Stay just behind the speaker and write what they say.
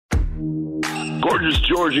Gorgeous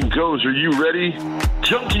George and Goes, are you ready?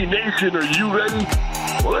 Junkie Nation, are you ready?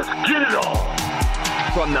 Well, let's get it on.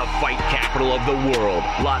 From the fight capital of the world,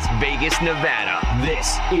 Las Vegas, Nevada,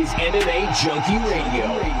 this is MMA Junkie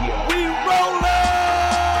Radio. We rollin'!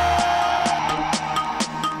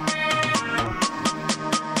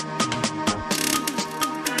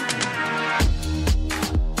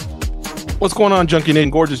 What's going on, Junkie Nation?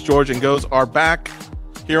 Gorgeous George and Goes are back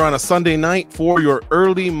here on a Sunday night for your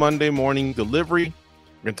early Monday morning delivery.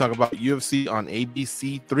 We're going to talk about UFC on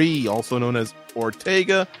ABC3, also known as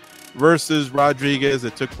Ortega versus Rodriguez.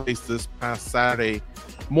 It took place this past Saturday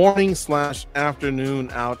morning / afternoon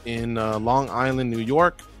out in Long Island, New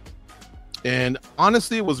York. And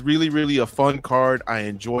honestly, it was really, really a fun card. I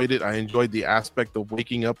enjoyed it. I enjoyed the aspect of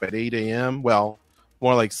waking up at 8 a.m. Well,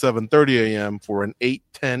 more like 7:30 a.m. for an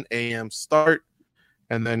 8:10 a.m. start,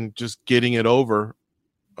 and then just getting it over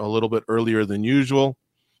a little bit earlier than usual.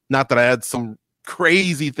 Not that I had some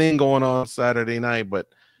crazy thing going on Saturday night, but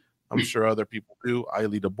I'm sure other people do. I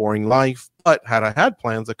lead a boring life, but had I had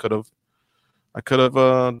plans, I could have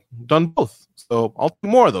done both. So I'll do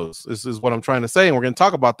more of those. This is what I'm trying to say, and we're going to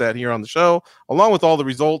talk about that here on the show, along with all the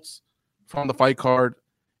results from the fight card.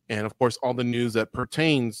 And, of course, all the news that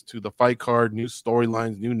pertains to the fight card, new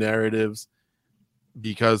storylines, new narratives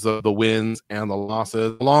because of the wins and the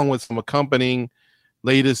losses, along with some accompanying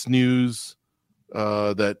latest news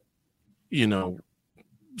that, you know,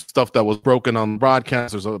 stuff that was broken on the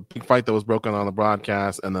broadcast. There's a big fight that was broken on the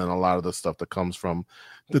broadcast, and then a lot of the stuff that comes from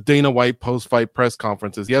the Dana White post-fight press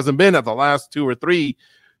conferences. He hasn't been at the last 2 or 3,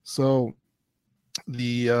 so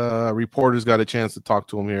the reporters got a chance to talk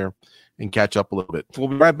to him here and catch up a little bit. We'll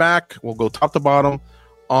be right back. We'll go top to bottom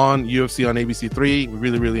on UFC on ABC3. We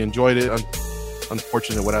really, really enjoyed it.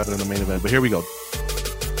 Unfortunate what happened in the main event, but here we go.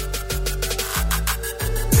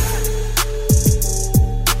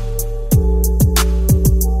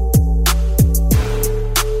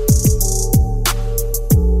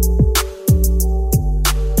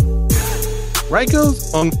 Right,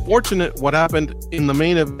 Goes? Unfortunate what happened in the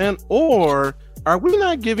main event, or are we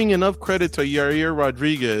not giving enough credit to Yair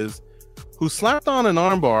Rodriguez, who slapped on an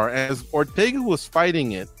armbar as Ortega was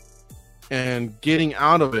fighting it and getting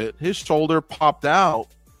out of it? His shoulder popped out.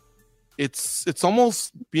 It's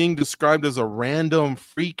almost being described as a random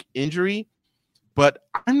freak injury, but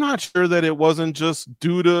I'm not sure that it wasn't just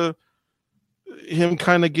due to him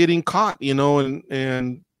kind of getting caught, you know,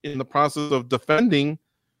 and in the process of defending,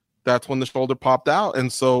 that's when the shoulder popped out.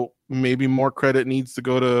 And so maybe more credit needs to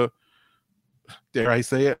go to, dare I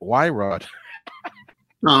say it, Y-Rod.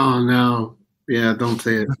 Oh, no. Yeah, don't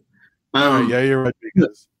say it. Yeah, you're right.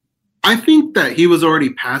 Because I think that he was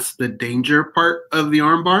already past the danger part of the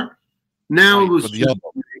armbar. Now it's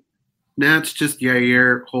just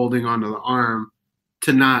Yair holding onto the arm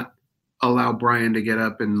to not allow Brian to get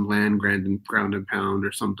up and land ground and pound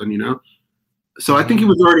or something, you know? So I think he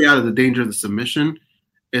was already out of the danger of the submission.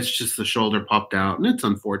 It's just the shoulder popped out, and it's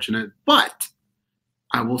unfortunate. But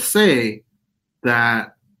I will say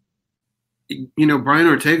that, you know, Brian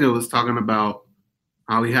Ortega was talking about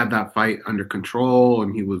how he had that fight under control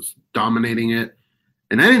and he was dominating it.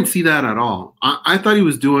 And I didn't see that at all. I thought he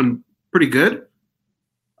was doing pretty good,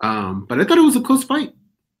 but I thought it was a close fight.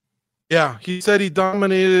 Yeah, he said he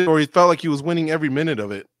dominated, or he felt like he was winning every minute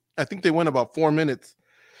of it. I think they went about 4 minutes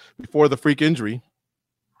before the freak injury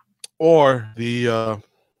or the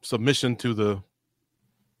submission to the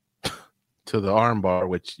armbar,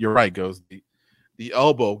 which you're right, Goes. The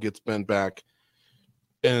elbow gets bent back,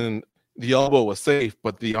 and the elbow was safe,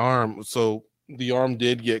 but the arm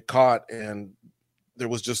did get caught, and there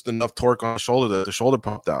was just enough torque on the shoulder that the shoulder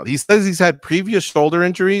popped out. He says he's had previous shoulder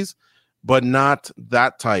injuries, but not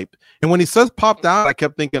that type. And when he says popped out, I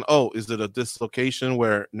kept thinking, oh, is it a dislocation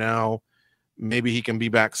where now maybe he can be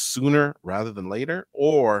back sooner rather than later?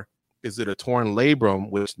 Or is it a torn labrum,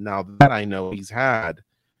 which now that I know he's had,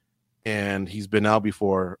 and he's been out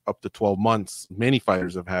before up to 12 months. Many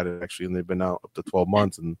fighters have had it, actually, and they've been out up to 12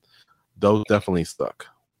 months, and those definitely stuck.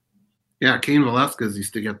 Yeah, Cain Velasquez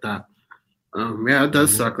used to get that. Yeah, it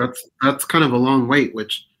does suck. That's kind of a long wait,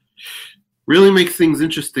 which really makes things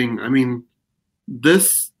interesting. I mean,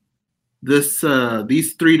 these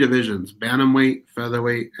 3 divisions, bantamweight,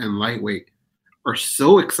 featherweight, and lightweight, are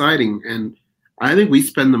so exciting, and I think we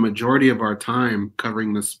spend the majority of our time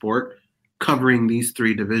covering the sport, covering these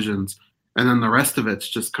 3 divisions, and then the rest of it's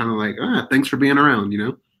just kind of like, thanks for being around, you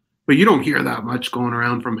know? But you don't hear that much going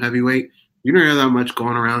around from heavyweight. You don't hear that much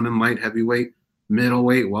going around in light heavyweight,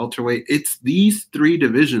 middleweight, welterweight. It's these 3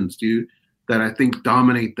 divisions, dude, that I think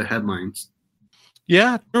dominate the headlines.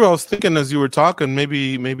 Yeah, true. I was thinking as you were talking,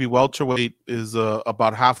 maybe welterweight is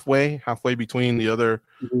about halfway between the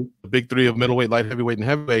big three of middleweight, light heavyweight, and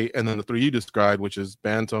heavyweight, and then the three you described, which is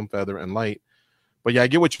bantam, feather, and light. But yeah, I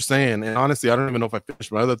get what you're saying, and honestly, I don't even know if I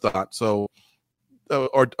finished my other thought. So,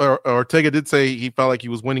 Ortega did say he felt like he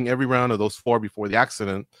was winning every round of those four before the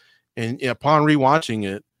accident, and upon rewatching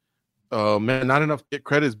it, man, not enough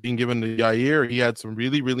credit is being given to Yair. He had some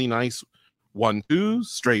really, really nice 1-2s,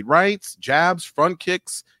 straight rights, jabs, front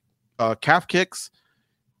kicks, calf kicks.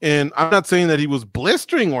 And I'm not saying that he was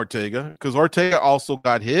blistering Ortega, because Ortega also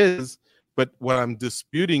got his. But what I'm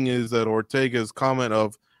disputing is that Ortega's comment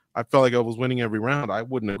of, I felt like I was winning every round. I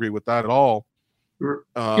wouldn't agree with that at all.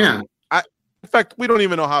 In fact, we don't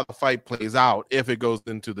even know how the fight plays out if it goes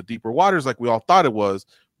into the deeper waters like we all thought it was.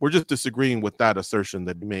 We're just disagreeing with that assertion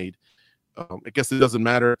that he made. I guess it doesn't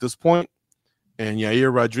matter at this point. And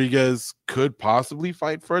Yair Rodriguez could possibly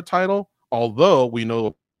fight for a title, although we know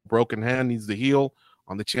a broken hand needs to heal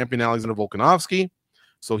on the champion Alexander Volkanovski.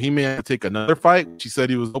 So he may have to take another fight, which he said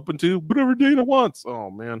he was open to, whatever Dana wants. Oh,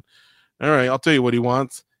 man. All right, I'll tell you what he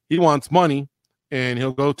wants. He wants money, and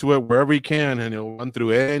he'll go to it wherever he can, and he'll run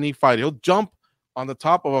through any fight. He'll jump on the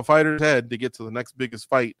top of a fighter's head to get to the next biggest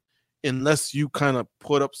fight, unless you kind of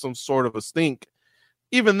put up some sort of a stink.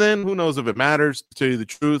 Even then, who knows if it matters, to tell you the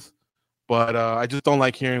truth. But I just don't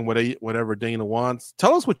like hearing whatever Dana wants.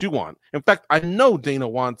 Tell us what you want. In fact, I know Dana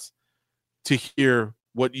wants to hear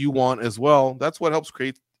what you want as well. That's what helps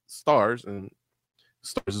create stars, and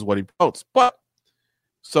stars is what he promotes. But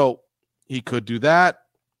so he could do that,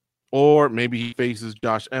 or maybe he faces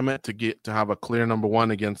Josh Emmett to have a clear number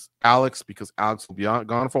one against Alex, because Alex will be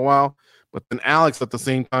gone for a while. But then Alex, at the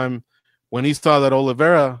same time, when he saw that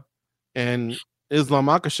Oliveira and Islam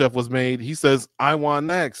Makhachev was made, he says, I want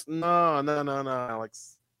next. No,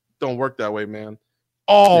 Alex. Don't work that way, man.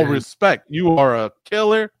 All respect. You are a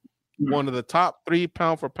killer, one of the top 3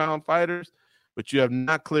 pound-for-pound fighters, but you have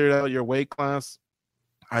not cleared out your weight class.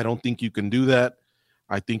 I don't think you can do that.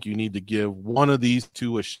 I think you need to give one of these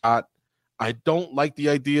two a shot. I don't like the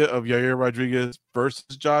idea of Yair Rodriguez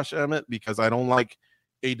versus Josh Emmett, because I don't like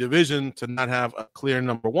a division to not have a clear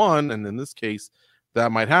number one, and in this case, that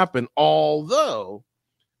might happen, although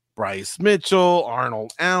Bryce Mitchell,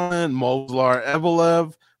 Arnold Allen, Movsar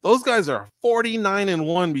Evloev, those guys are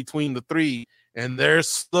 49-1 between the three, and they're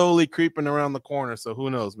slowly creeping around the corner. So who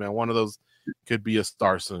knows, man? One of those could be a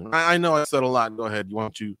star soon. I know I said a lot. Go ahead. Why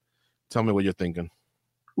don't you tell me what you're thinking?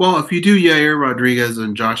 Well, if you do Yair Rodriguez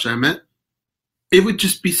and Josh Emmett, it would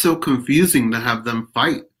just be so confusing to have them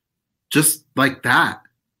fight just like that.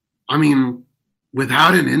 I mean,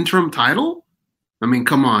 without an interim title? I mean,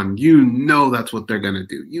 come on. You know that's what they're going to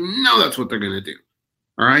do.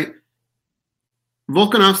 All right?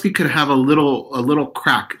 Volkanovski could have a little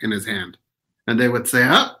crack in his hand, and they would say,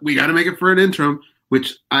 we got to make it for an interim,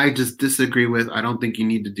 which I just disagree with. I don't think you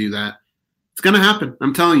need to do that. It's going to happen.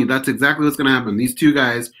 I'm telling you, that's exactly what's going to happen. These two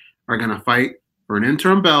guys are going to fight for an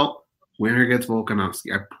interim belt. Winner gets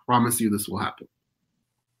Volkanovski. I promise you this will happen.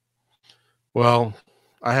 Well,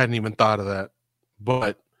 I hadn't even thought of that,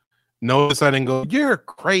 but notice I didn't go, you're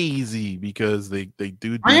crazy, because they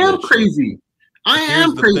do I am crazy. I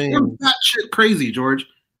am crazy. I'm batshit crazy, George.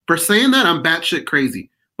 For saying that, I'm batshit crazy.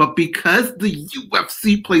 But because the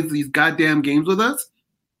UFC plays these goddamn games with us,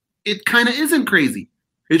 it kind of isn't crazy.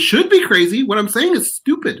 It should be crazy. What I'm saying is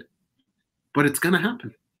stupid. But it's going to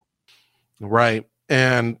happen. Right.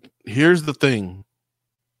 And here's the thing.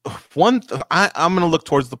 I'm going to look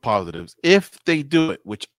towards the positives. If they do it,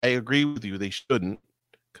 which I agree with you, they shouldn't,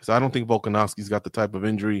 because I don't think Volkanovski's got the type of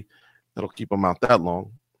injury that'll keep him out that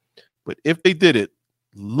long. But if they did it,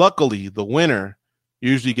 luckily the winner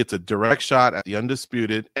usually gets a direct shot at the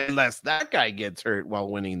undisputed, unless that guy gets hurt while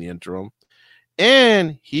winning the interim.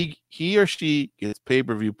 And he or she gets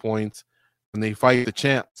pay-per-view points when they fight the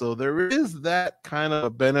champ. So there is that kind of a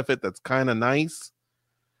benefit that's kind of nice.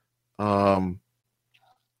 I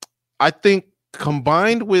think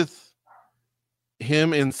combined with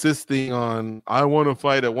him insisting on, I want to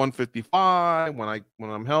fight at 155 when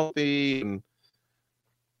I'm healthy,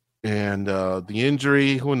 and the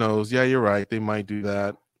injury, who knows? Yeah, you're right. They might do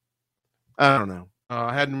that. I don't know.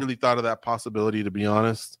 I hadn't really thought of that possibility, to be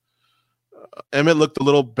honest. Emmett looked a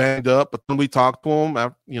little banged up, but then we talked to him,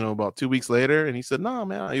 about 2 weeks later, and he said, "No,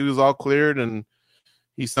 man, he was all cleared, and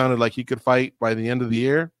he sounded like he could fight by the end of the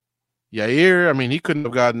year." Yair, I mean, he couldn't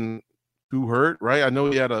have gotten too hurt, right? I know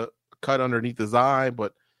he had a cut underneath his eye,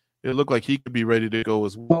 but it looked like he could be ready to go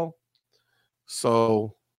as well.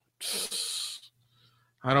 So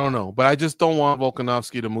I don't know, but I just don't want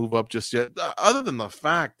Volkanovski to move up just yet. Other than the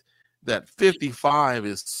fact that 55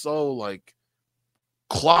 is so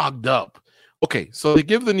clogged up. Okay, so they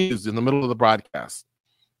give the news in the middle of the broadcast.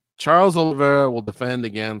 Charles Oliveira will defend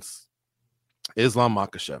against Islam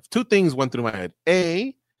Makhachev. Two things went through my head.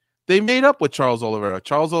 A, they made up with Charles Oliveira.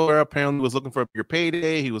 Charles Oliveira apparently was looking for a bigger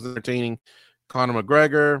payday. He was entertaining Conor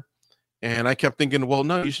McGregor. And I kept thinking, well,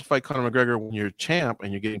 no, you should fight Conor McGregor when you're champ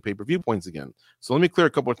and you're getting pay-per-view points again. So let me clear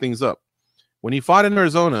a couple of things up. When he fought in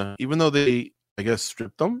Arizona, even though they, I guess,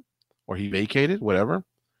 stripped him or he vacated, whatever,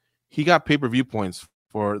 he got pay-per-view points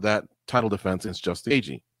for that title defense against Justin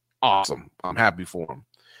Gaethje. Awesome. I'm happy for him.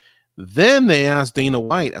 Then they asked Dana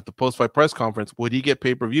White at the post-fight press conference, would he get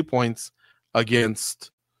pay-per-view points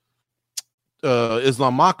against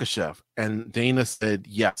Islam Makhachev? And Dana said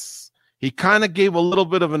yes. He kind of gave a little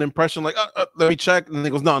bit of an impression like, let me check. And then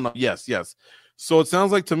he goes, no, yes. So it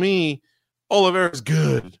sounds like to me, Oliveira's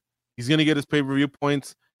good. He's going to get his pay-per-view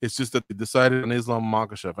points. It's just that they decided on Islam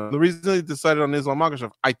Makhachev. And the reason they decided on Islam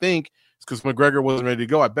Makhachev, I think, is because McGregor wasn't ready to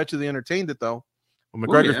go. I bet you they entertained it, though. But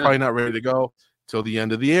McGregor's probably not ready to go till the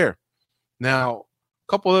end of the year. Now,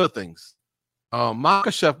 a couple other things.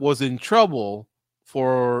 Makhachev was in trouble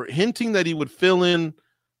for hinting that he would fill in,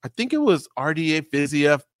 I think it was RDA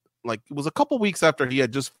Fiziev. Like, it was a couple weeks after he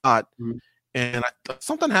had just fought, and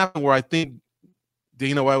something happened where I think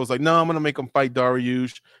Dana White was like, no, I'm going to make him fight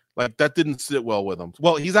Dariush. Like, that didn't sit well with him.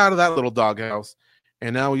 Well, he's out of that little doghouse,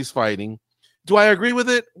 and now he's fighting. Do I agree with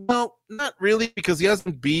it? Well, not really, because he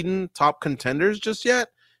hasn't beaten top contenders just yet.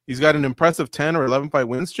 He's got an impressive 10 or 11 fight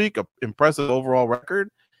win streak, an impressive overall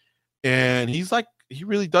record, and he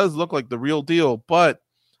really does look like the real deal. But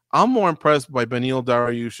I'm more impressed by Beneil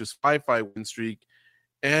Dariush's 5-fight win streak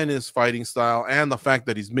and his fighting style, and the fact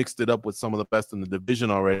that he's mixed it up with some of the best in the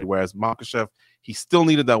division already, whereas Makhachev, he still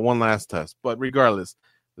needed that one last test. But regardless,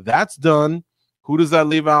 that's done. Who does that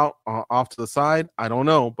leave out off to the side? I don't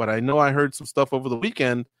know, but I know I heard some stuff over the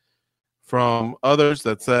weekend from others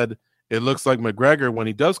that said it looks like McGregor, when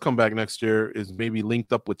he does come back next year, is maybe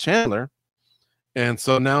linked up with Chandler. And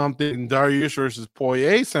so now I'm thinking Dariush versus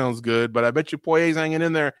Poirier sounds good, but I bet you Poirier's hanging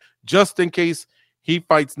in there just in case he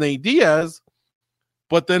fights Nate Diaz.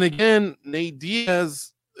 But then again, Nate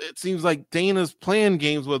Diaz, it seems like Dana's playing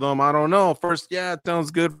games with him. I don't know. First, yeah, it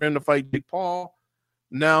sounds good for him to fight Jake Paul.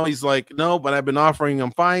 Now he's like, no, but I've been offering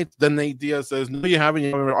him fights. Then Nate Diaz says, no, you haven't.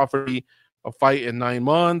 You haven't offered me a fight in 9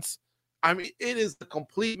 months. I mean, it is a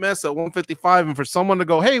complete mess at 155. And for someone to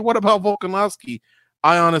go, hey, what about Volkanovski?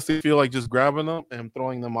 I honestly feel like just grabbing them and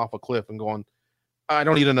throwing them off a cliff and going, I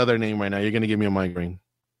don't need another name right now. You're going to give me a migraine.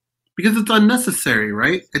 Because it's unnecessary,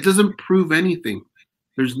 right? It doesn't prove anything.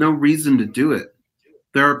 There's no reason to do it.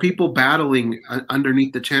 There are people battling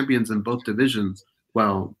underneath the champions in both divisions.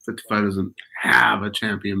 Well, 55 doesn't have a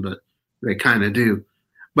champion, but they kind of do.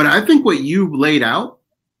 But I think what you laid out,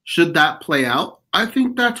 should that play out, I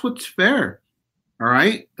think that's what's fair. All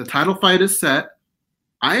right? The title fight is set.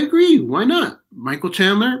 I agree. Why not? Michael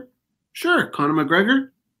Chandler? Sure. Conor McGregor?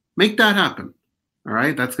 Make that happen. All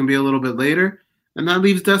right? That's going to be a little bit later. And that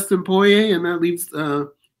leaves Dustin Poirier, and that leaves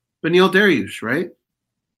Beneil Dariush, right?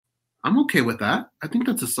 I'm okay with that. I think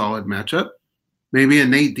that's a solid matchup. Maybe a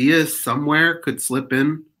Nate Diaz somewhere could slip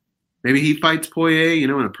in. Maybe he fights Poirier, in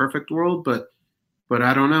a perfect world, but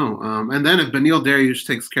I don't know. And then if Beneil Dariush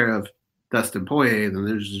takes care of Dustin Poirier, then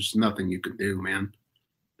there's just nothing you can do, man.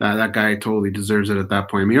 That guy totally deserves it at that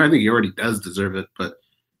point. I mean, I think he already does deserve it, but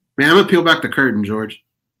man, I'm gonna peel back the curtain, George.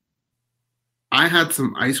 I had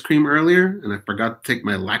some ice cream earlier, and I forgot to take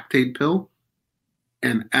my lactate pill.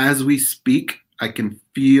 And as we speak, I can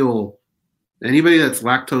feel anybody that's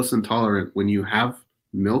lactose intolerant, when you have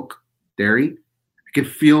milk, dairy, I can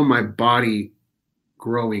feel my body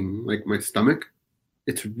growing, like my stomach.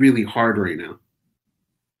 It's really hard right now.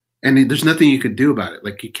 And there's nothing you could do about it.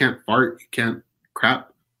 Like, you can't fart, you can't crap.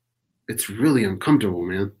 It's really uncomfortable,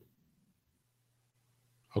 man.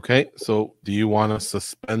 Okay, so do you want to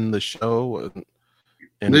suspend the show?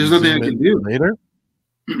 And there's nothing I can do later.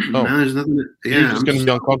 No, there's nothing. You're just going to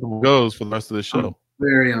be uncomfortable goes for the rest of the show. I'm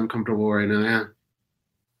very uncomfortable right now.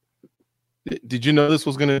 Yeah. Did you know this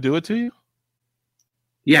was going to do it to you?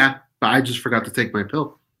 Yeah, but I just forgot to take my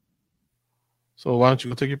pill. So why don't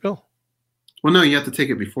you go take your pill? Well, no, you have to take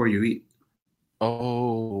it before you eat.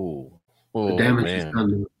 Oh, the damage is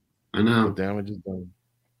done. I know. The damage is done.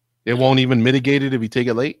 It won't even mitigate it if you take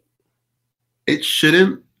it late? It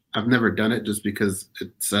shouldn't. I've never done it just because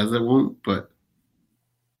it says it won't, but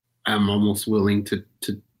I'm almost willing to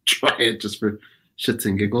try it just for shits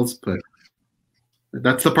and giggles. But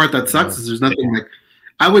that's the part that sucks is there's nothing like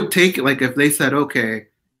I would take it. Like if they said, okay,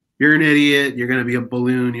 you're an idiot, you're going to be a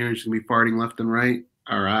balloon, you're just going to be farting left and right.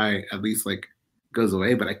 All right, at least like it goes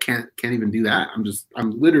away, but I can't even do that.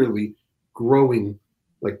 I'm literally growing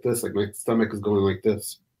like this. Like my stomach is going like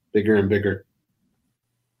this, bigger and bigger.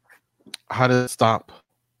 How did it stop?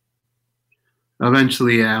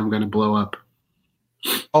 Eventually, yeah, I'm gonna blow up.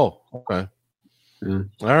 Oh, okay. Yeah.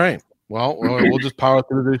 All right. Well, we'll just power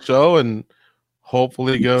through this show, and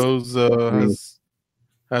hopefully goes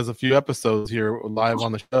has a few episodes here live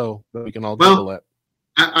on the show that we can all giggle at.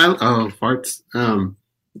 Oh, farts.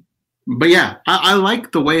 But yeah, I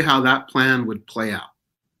like the way how that plan would play out.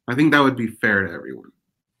 I think that would be fair to everyone.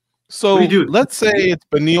 So let's say it's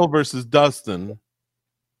Beneil versus Dustin,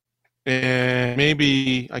 and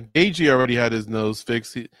maybe Gaethje already had his nose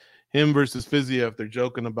fixed. Him versus Fiziev, they're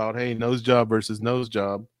joking about, hey, nose job versus nose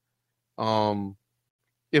job.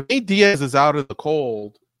 If Nate Diaz is out of the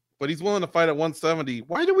cold, but he's willing to fight at 170,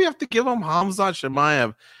 why do we have to give him Khamzat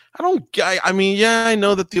Chimaev? I mean, yeah, I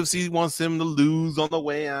know that the UFC wants him to lose on the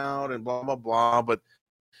way out and blah, blah, blah, but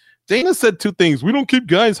Dana said two things. We don't keep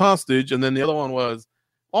guys hostage, and then the other one was,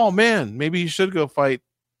 oh, man, maybe he should go fight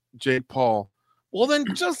Jake Paul. Well, then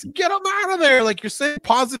just get him out of there. Like, you're saying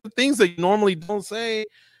positive things that you normally don't say.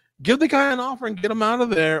 Give the guy an offer and get him out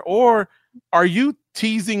of there. Or are you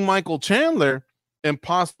teasing Michael Chandler and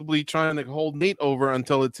possibly trying to hold Nate over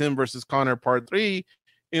until it's him versus Conor part 3?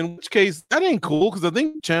 In which case, that ain't cool, because I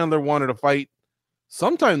think Chandler wanted to fight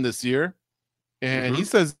sometime this year. And he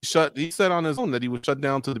said on his own that he was shut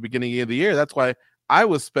down to the beginning of the year. That's why I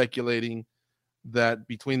was speculating that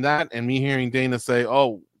between that and me hearing Dana say,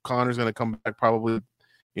 oh, Conor's going to come back probably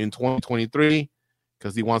in 2023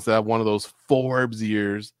 because he wants to have one of those Forbes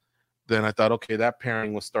years, then I thought, okay, that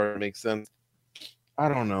pairing was starting to make sense. I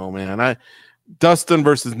don't know, man. Dustin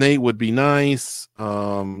versus Nate would be nice.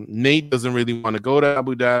 Nate doesn't really want to go to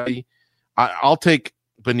Abu Dhabi. I'll take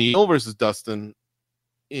Beneil versus Dustin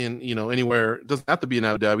in, anywhere. It doesn't have to be in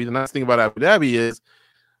Abu Dhabi. The nice thing about Abu Dhabi is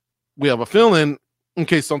we have a fill-in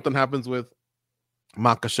case something happens with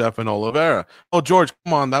Makhachev and Oliveira. Oh, George,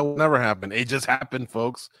 come on. That will never happen. It just happened,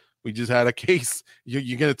 folks. We just had a case.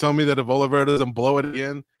 You're going to tell me that if Oliveira doesn't blow it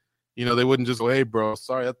again, they wouldn't just go, hey, bro,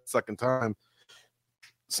 sorry, that's the second time.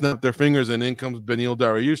 Snap their fingers, and in comes Beneil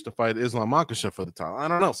Dariush to fight Islam Makhachev for the title. I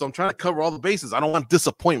don't know. So I'm trying to cover all the bases. I don't want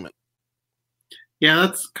disappointment. Yeah,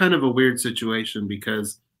 that's kind of a weird situation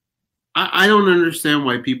because I don't understand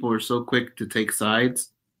why people are so quick to take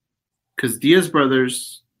sides. Because Diaz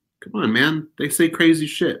brothers, come on, man. They say crazy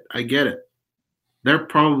shit. I get it. They're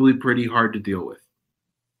probably pretty hard to deal with.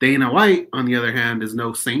 Dana White, on the other hand, is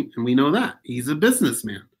no saint, and we know that. He's a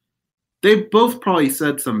businessman. They both probably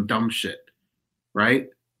said some dumb shit, right?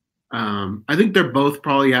 I think they're both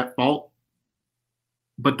probably at fault.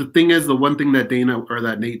 But the thing is, the one thing that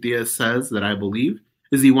that Nate Diaz says that I believe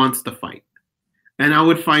is he wants to fight. And I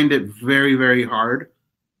would find it very, very hard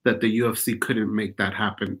that the UFC couldn't make that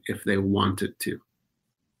happen if they wanted to.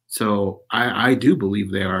 So I do believe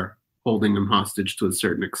they are holding him hostage to a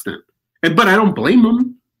certain extent. But I don't blame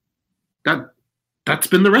them. That's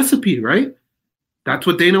been the recipe, right? That's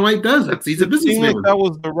what Dana White does. He's a businessman. Like that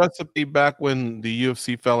was the recipe back when the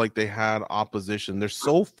UFC felt like they had opposition. They're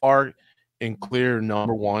so far in clear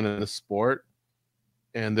number one in the sport,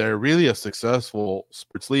 and they're really a successful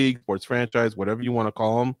sports league, sports franchise, whatever you want to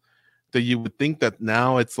call them, that you would think that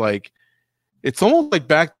now it's almost like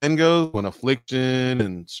back then goes when Affliction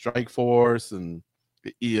and Strikeforce and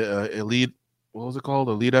Elite, what was it called?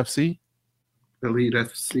 Elite FC? Elite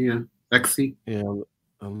FC, yeah. XC? Yeah.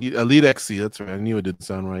 Elite XC, that's right. I knew it didn't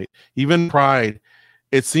sound right. Even Pride,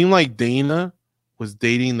 it seemed like Dana was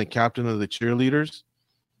dating the captain of the cheerleaders,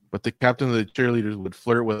 but the captain of the cheerleaders would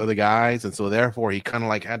flirt with other guys, and so therefore he kind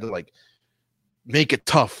of had to make it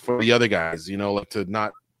tough for the other guys, to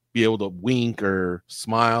not be able to wink or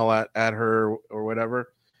smile at her or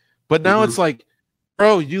whatever. But now it's like,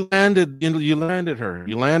 bro, you landed her.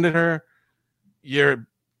 You're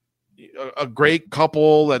a great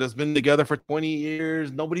couple that has been together for 20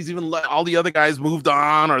 years. Nobody's even all the other guys moved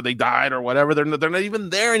on or they died or whatever. They're not even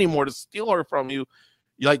there anymore to steal her from you.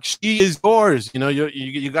 She is yours.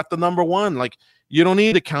 You got the number one. You don't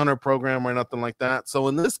need a counter program or nothing like that. So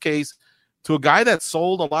in this case, to a guy that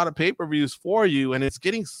sold a lot of pay-per-views for you and it's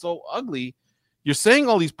getting so ugly, you're saying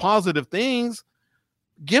all these positive things.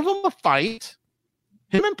 Give him a fight.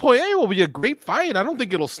 Him and Poirier will be a great fight. I don't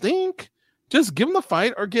think it'll stink. Just give him the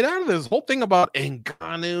fight or get out of this whole thing about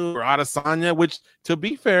Ngannou or Adesanya, which, to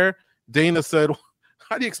be fair, Dana said,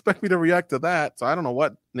 how do you expect me to react to that? So I don't know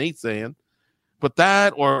what Nate's saying. But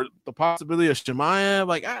that or the possibility of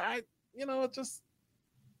Chimaev,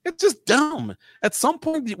 it's just dumb. At some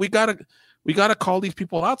point, we gotta call these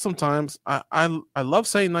people out sometimes. I love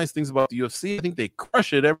saying nice things about the UFC. I think they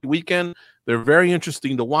crush it every weekend. They're very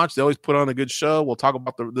interesting to watch. They always put on a good show. We'll talk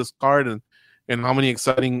about this card and how many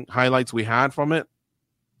exciting highlights we had from it.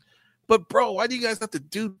 But bro, why do you guys have to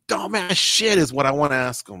do dumbass shit is what I want to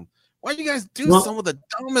ask them. Why do you guys do some of the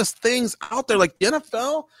dumbest things out there? Like the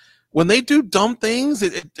NFL, when they do dumb things,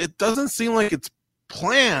 it doesn't seem like it's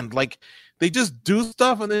planned. Like they just do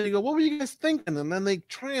stuff and then you go, what were you guys thinking? And then they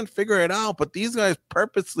try and figure it out. But these guys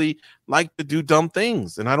purposely like to do dumb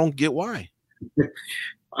things, and I don't get why.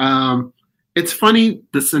 It's funny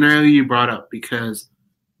the scenario you brought up, because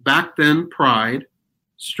back then Pride,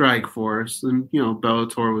 Strikeforce, and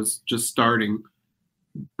Bellator was just starting,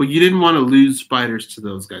 but you didn't want to lose fighters to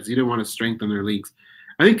those guys. You didn't want to strengthen their leagues.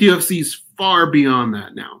 I think the UFC is far beyond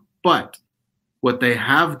that now. But what they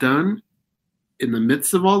have done in the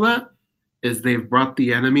midst of all that is they've brought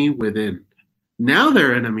the enemy within. Now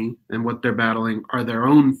their enemy and what they're battling are their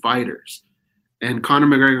own fighters. And Conor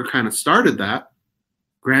McGregor kind of started that.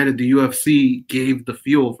 Granted, the UFC gave the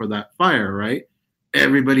fuel for that fire, right?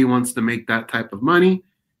 Everybody wants to make that type of money.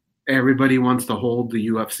 Everybody wants to hold the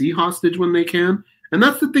UFC hostage when they can. And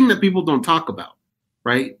that's the thing that people don't talk about,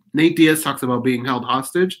 right? Nate Diaz talks about being held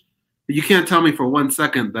hostage. But you can't tell me for 1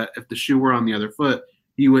 second that if the shoe were on the other foot,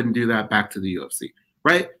 he wouldn't do that back to the UFC,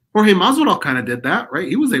 right? Jorge Masvidal kind of did that, right?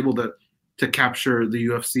 He was able to capture the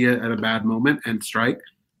UFC at a bad moment and strike.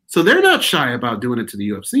 So they're not shy about doing it to the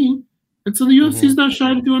UFC. And so the UFC is not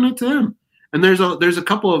shy to doing it to them. And there's a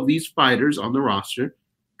couple of these fighters on the roster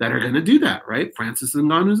that are going to do that, right? Francis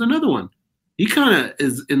Ngannou is another one. He kind of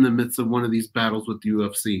is in the midst of one of these battles with the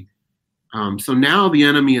UFC. So now the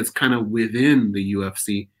enemy is kind of within the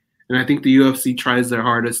UFC. And I think the UFC tries their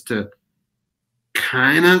hardest to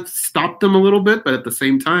kind of stop them a little bit, but at the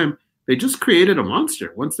same time, they just created a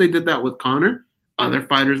monster. Once they did that with Conor, other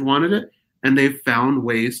fighters wanted it, and they've found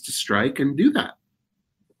ways to strike and do that.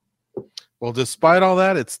 Well, despite all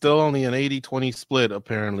that, it's still only an 80-20 split,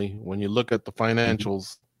 apparently, when you look at the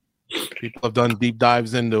financials. People have done deep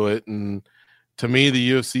dives into it, and to me,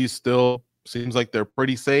 the UFC still seems like they're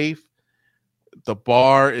pretty safe. The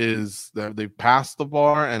bar is that they've passed the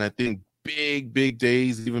bar, and I think big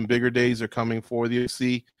days, even bigger days are coming for the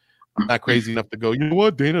UFC. I'm not crazy enough to go, you know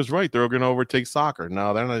what, Dana's right, they're going to overtake soccer.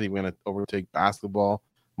 No, they're not even going to overtake basketball,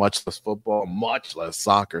 much less football, much less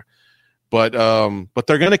soccer. But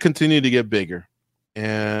they're going to continue to get bigger,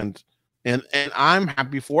 and I'm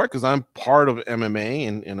happy for it because I'm part of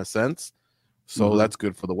MMA in a sense. So that's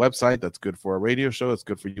good for the website. That's good for a radio show. That's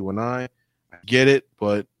good for you and I. I get it,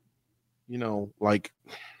 but like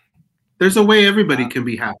there's a way everybody can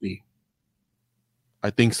be happy. I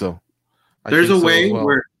think so. There's a way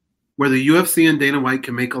where the UFC and Dana White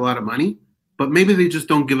can make a lot of money, but maybe they just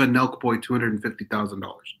don't give a Nelk boy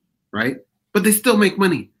 $250,000, right? But they still make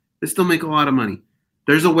money. They still make a lot of money.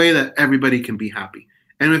 There's a way that everybody can be happy.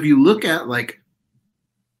 And if you look at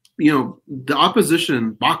the opposition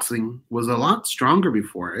in boxing was a lot stronger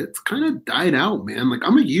before. It's kind of died out, man. Like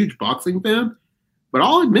I'm a huge boxing fan, but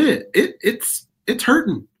I'll admit it's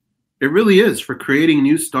hurting. It really is, for creating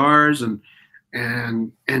new stars and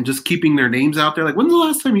just keeping their names out there. Like when's the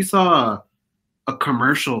last time you saw a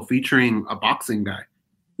commercial featuring a boxing guy?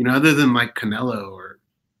 Other than like Canelo or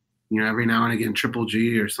every now and again Triple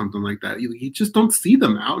G or something like that. You just don't see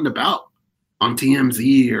them out and about on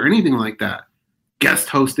TMZ or anything like that. Guest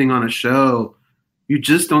hosting on a show. You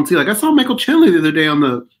just don't see. Like I saw Michael Chandler the other day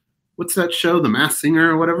on what's that show, The Masked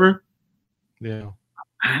Singer or whatever? Yeah.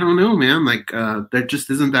 I don't know, man. Like there just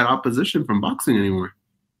isn't that opposition from boxing anymore.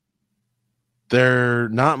 They're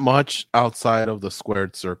not much outside of the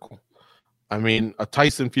squared circle. I mean, a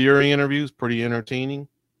Tyson Fury interview is pretty entertaining.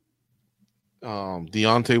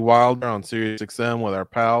 Deontay Wilder on Sirius XM with our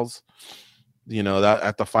pals, that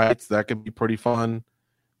at the fights, that could be pretty fun.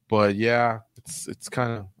 But yeah, it's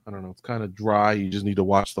kind of, I don't know, it's kind of dry. You just need to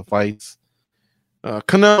watch the fights.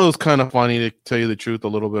 Canelo's kind of funny, to tell you the truth, a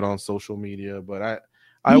little bit on social media, but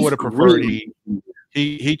I would have preferred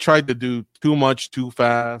he tried to do too much too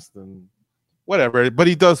fast and whatever. But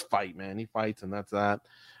he does fight, man. He fights, and that's that.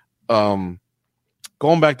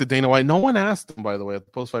 Going back to Dana White, no one asked him, by the way, at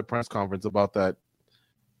the post-fight press conference about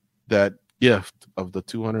that gift of the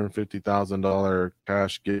 $250,000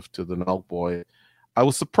 cash gift to the Nelk boy. I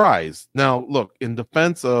was surprised. Now, look, in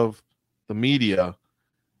defense of the media,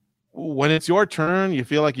 when it's your turn, you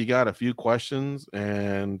feel like you got a few questions,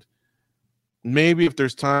 and maybe if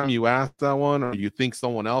there's time, you ask that one, or you think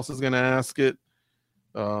someone else is going to ask it.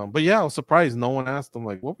 But yeah, I was surprised no one asked him,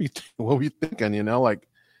 like, what were you thinking? Like,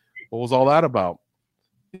 what was all that about?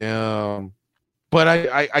 But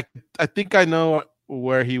I think I know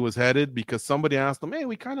where he was headed, because somebody asked him, hey,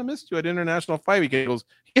 we kind of missed you at International Fight Week. He goes,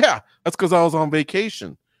 yeah, that's because I was on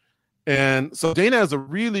vacation. And so Dana has a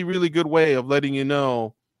really, really good way of letting you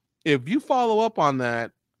know if you follow up on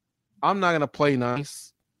that, I'm not going to play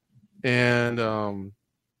nice. And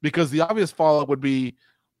because the obvious follow-up would be,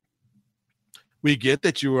 we get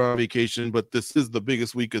that you were on vacation, but this is the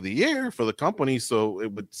biggest week of the year for the company, so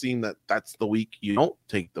it would seem that that's the week you don't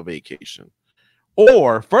take the vacation.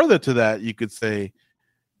 Or further to that, you could say,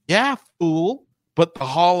 yeah, fool, but the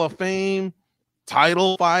Hall of Fame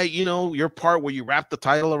title fight, your part where you wrap the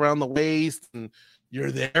title around the waist and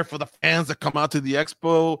you're there for the fans that come out to the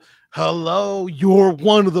expo. Hello, you're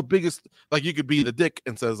one of the biggest. Like, you could be the dick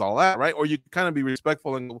and says all that, right? Or you could kind of be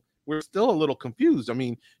respectful and go, we're still a little confused. I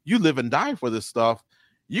mean, you live and die for this stuff.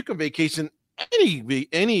 You can vacation any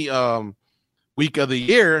week of the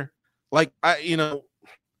year. Like, I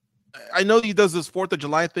know he does this 4th of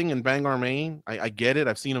July thing in Bangor, Maine. I get it.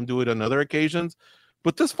 I've seen him do it on other occasions.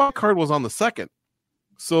 But this fight card was on the 2nd.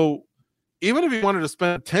 So even if he wanted to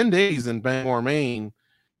spend 10 days in Bangor, Maine,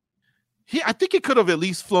 I think he could have at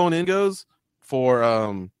least flown in for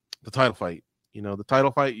the title fight. The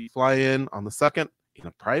title fight, you fly in on the 2nd in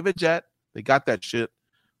a private jet. They got that shit.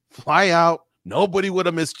 Fly out. Nobody would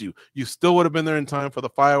have missed you. You still would have been there in time for the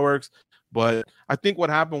fireworks. But I think what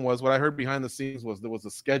happened was, what I heard behind the scenes was there was a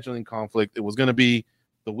scheduling conflict. It was going to be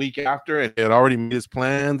the week after, and he had already made his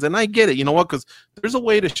plans. And I get it. You know what? Because there's a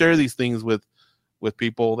way to share these things with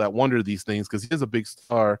people that wonder these things, because he is a big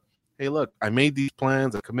star. Hey, look, I made these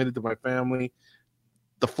plans. I committed to my family.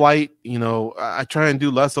 The flight, I try and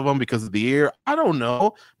do less of them because of the year. I don't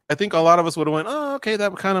know. I think a lot of us would have went, oh, okay,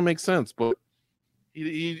 that kind of makes sense. But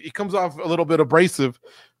he comes off a little bit abrasive.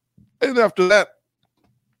 And after that,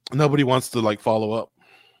 nobody wants to follow up.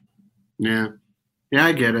 Yeah,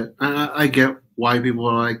 I get it. I get why people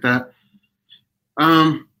are like that.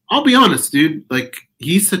 I'll be honest, dude.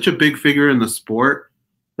 He's such a big figure in the sport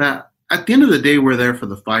that at the end of the day, we're there for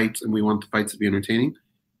the fights and we want the fights to be entertaining.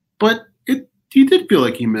 But you did feel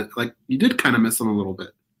like you did kind of miss him a little bit.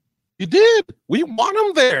 You did. We want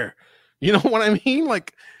him there. You know what I mean?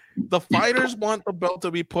 The fighters want the belt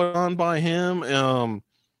to be put on by him.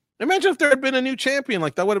 Imagine if there had been a new champion.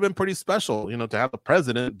 That would have been pretty special, to have the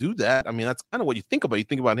president do that. I mean, that's kind of what you think about. You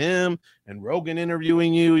think about him and Rogan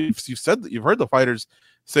interviewing you. You've said that you've heard the fighters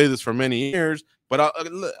say this for many years, but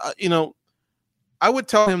I would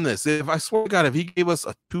tell him this. If I swear to God, if he gave us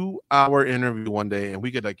a 2-hour interview one day and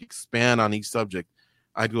we could expand on each subject,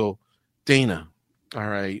 I'd go, Dana, all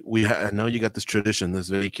right, I know you got this tradition, this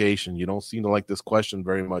vacation. You don't seem to like this question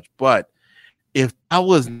very much, but if that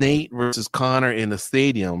was Nate versus Conor in the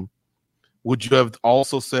stadium, would you have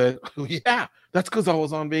also said, oh, yeah, that's because I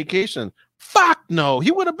was on vacation? Fuck no,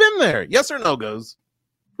 he would have been there. Yes or no, Goes?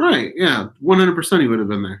 Right, yeah, 100% he would have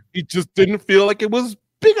been there. He just didn't feel like it was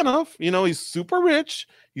big enough. He's super rich.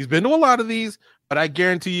 He's been to a lot of these, but I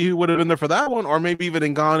guarantee you he would have been there for that one, or maybe even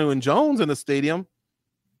Ngannou and Jones in the stadium.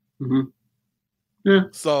 Mm-hmm. Yeah.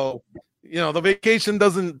 So, the vacation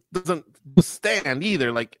doesn't stand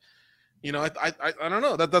either. I don't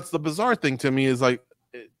know. That's the bizarre thing to me is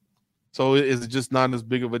so is it just not as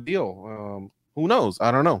big of a deal? Who knows?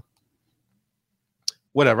 I don't know.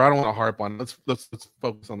 Whatever. I don't want to harp on it. Let's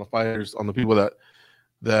focus on the fighters, on the people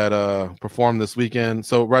that performed this weekend.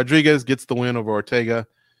 So Rodriguez gets the win over Ortega.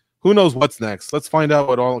 Who knows what's next? Let's find out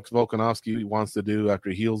what Alex Volkanovski wants to do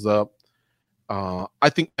after he heals up. I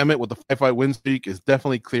think Emmett with the 5-fight win streak is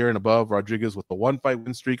definitely clear and above Rodriguez with the 1-fight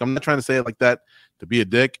win streak. I'm not trying to say it like that to be a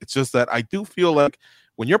dick. It's just that I do feel like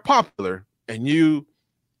when you're popular and you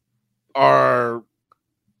are,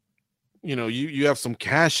 you have some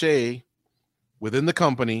cachet within the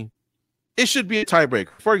company, it should be a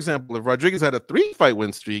tiebreaker. For example, if Rodriguez had a 3-fight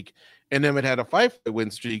win streak and Emmett had a 5-fight win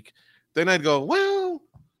streak, then I'd go, well,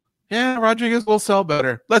 yeah, Rodriguez will sell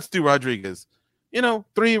better. Let's do Rodriguez.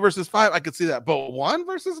 3 versus 5, I could see that. But 1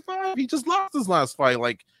 versus 5, he just lost his last fight.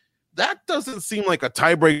 That doesn't seem like a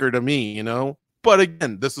tiebreaker to me, But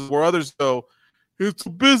again, this is where others go, it's a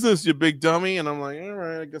business, you big dummy. And I'm like, all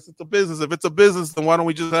right, I guess it's a business. If it's a business, then why don't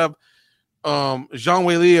we just have Zhang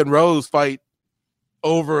Weili and Rose fight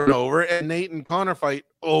over and over, and Nate and Conor fight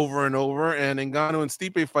over and over, and Ngannou and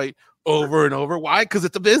Stipe fight over and over? Why? Because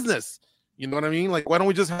it's a business. You know what I mean? Why don't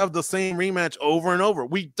we just have the same rematch over and over?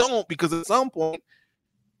 We don't, because at some point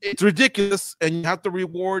it's ridiculous and you have to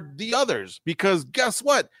reward the others, because guess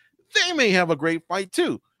what? They may have a great fight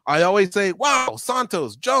too. I always say, wow,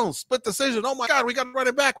 Santos, Jones, split decision. Oh my God, we got to run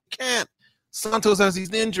it back. We can't. Santos has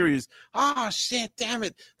these injuries. Ah, shit, damn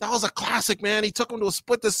it. That was a classic, man. He took him to a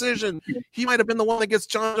split decision. He might have been the one that gets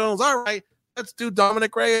John Jones. All right. Let's do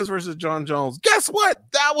Dominic Reyes versus John Jones. Guess what?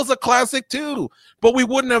 That was a classic too. But we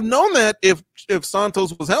wouldn't have known that if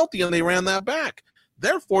Santos was healthy and they ran that back.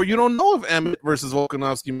 Therefore, you don't know if Emmett versus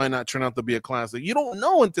Volkanovski might not turn out to be a classic. You don't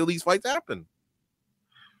know until these fights happen.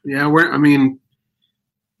 Yeah,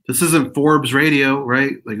 this isn't Forbes Radio,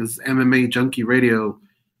 right? Like, this is MMA Junkie Radio.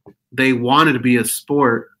 They want it to be a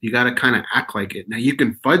sport. You got to kind of act like it. Now, you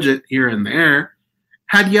can fudge it here and there.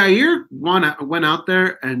 Had Yair went out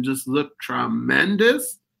there and just looked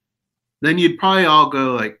tremendous, then you'd probably all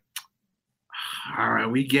go like, all right,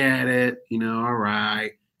 we get it. All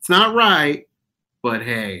right. It's not right, but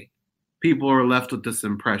hey, people are left with this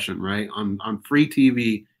impression, right? On free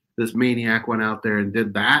TV, this maniac went out there and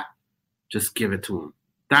did that. Just give it to him.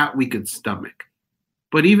 That we could stomach.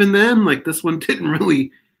 But even then, like, this one didn't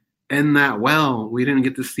really end that well. We didn't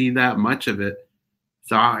get to see that much of it.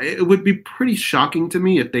 So it would be pretty shocking to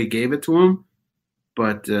me if they gave it to him.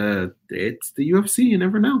 But it's the UFC. You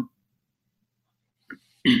never know.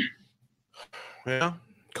 Yeah.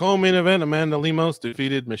 Co-main event, Amanda Lemos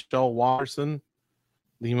defeated Michelle Waterson.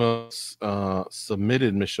 Lemos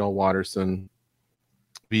submitted Michelle Waterson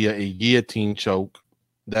via a guillotine choke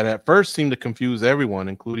that at first seemed to confuse everyone,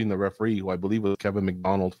 including the referee, who I believe was Kevin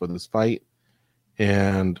McDonald for this fight.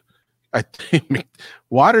 And I think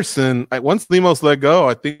Waterson, once Lemos let go,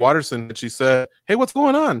 I think Waterson, she said, hey, what's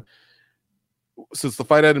going on? Since the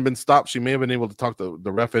fight hadn't been stopped, she may have been able to talk the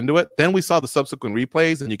ref into it. Then we saw the subsequent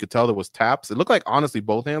replays, and you could tell there was taps. It looked like, honestly,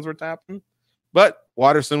 both hands were tapping. But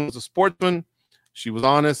Waterson was a sportsman. She was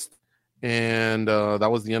honest, and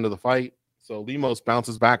that was the end of the fight. So Lemos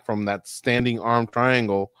bounces back from that standing arm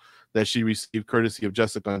triangle that she received courtesy of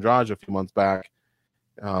Jessica Andrade a few months back.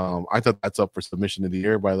 I thought that's up for submission of the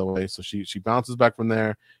year, by the way. So she bounces back from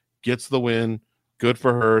there, gets the win. Good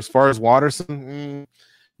for her. As far as Waterson,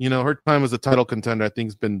 her time as a title contender, I think,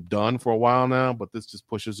 has been done for a while now, but this just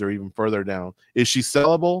pushes her even further down. Is she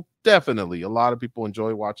sellable? Definitely. A lot of people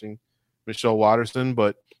enjoy watching Michelle Waterson,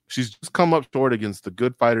 but she's just come up short against the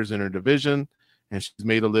good fighters in her division, and she's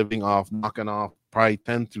made a living off knocking off probably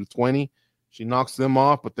 10 through 20. She knocks them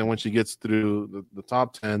off, but then when she gets through the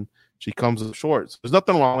top 10, she comes up short. So there's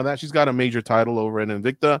nothing wrong with that. She's got a major title over at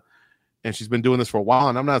Invicta, and she's been doing this for a while,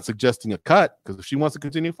 and I'm not suggesting a cut, because if she wants to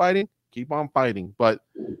continue fighting, keep on fighting. But,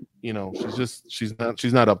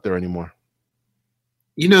 she's not up there anymore.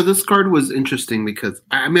 This card was interesting because,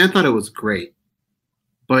 I thought it was great.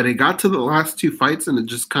 But it got to the last two fights, and it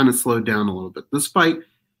just kind of slowed down a little bit. This fight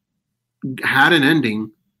had an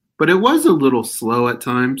ending, but it was a little slow at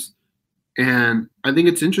times. And I think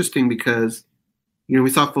it's interesting because, we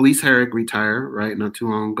saw Felice Herrig retire, right, not too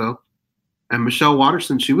long ago. And Michelle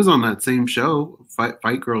Waterson, she was on that same show,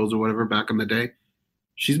 Fight Girls or whatever, back in the day.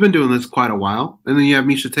 She's been doing this quite a while. And then you have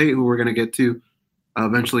Miesha Tate, who we're going to get to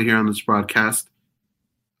eventually here on this broadcast.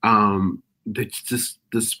 It's just,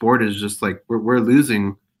 the sport is just like, we're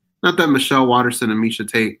losing. Not that Michelle Waterson and Miesha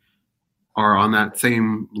Tate are on that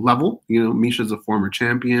same level. Miesha's a former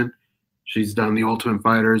champion. She's done the Ultimate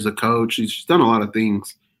Fighter as a coach. She's done a lot of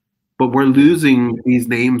things. But we're losing these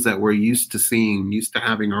names that we're used to seeing, used to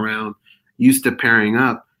having around, used to pairing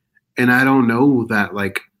up. And I don't know that,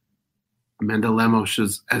 like, Amanda Lemos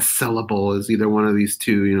is as sellable as either one of these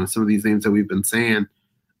two. Some of these names that we've been saying.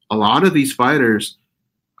 A lot of these fighters,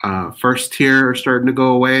 first tier, are starting to go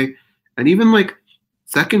away. And even, like,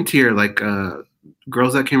 second tier, like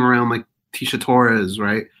girls that came around like Tisha Torres,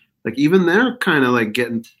 right? Like, even they're kind of like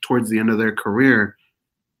getting towards the end of their career.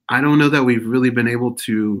 I don't know that we've really been able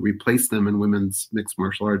to replace them in women's mixed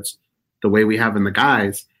martial arts the way we have in the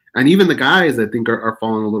guys. And even the guys, I think, are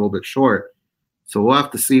falling a little bit short. So we'll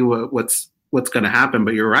have to see what's going to happen.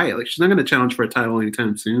 But you're right. Like, she's not going to challenge for a title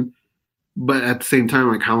anytime soon. But at the same time,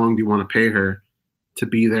 like, how long do you want to pay her to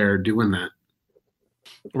be there doing that?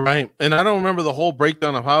 Right. And I don't remember the whole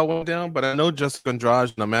breakdown of how it went down, but I know Jessica Andrade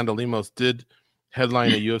and Amanda Lemos did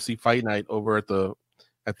headline a UFC fight night over at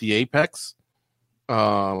the Apex.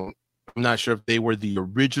 I'm not sure if they were the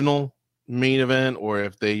original main event or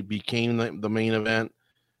if they became the main event,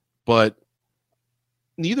 but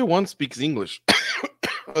neither one speaks English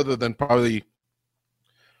other than probably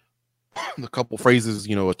the couple phrases,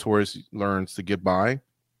 a tourist learns to get by.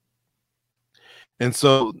 And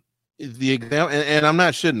so the example, and I'm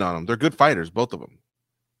not shitting on them. They're good fighters, both of them.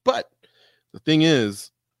 But the thing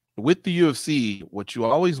is, with the UFC, what you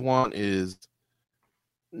always want is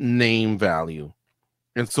name value.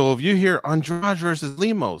 And so if you hear Andrade versus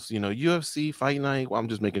Lemos, UFC Fight Night, well, I'm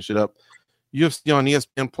just making shit up. UFC on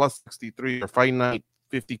ESPN Plus 63 or Fight Night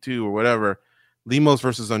 52 or whatever, Lemos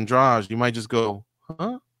versus Andrade, you might just go,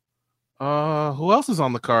 huh? Who else is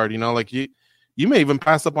on the card? Like you may even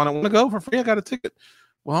pass up on it. Want to go for free? I got a ticket.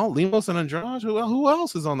 Well, Lemos and Andrade, who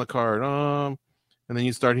else is on the card? And then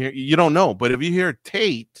you start hearing, you don't know. But if you hear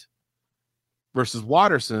Tate, versus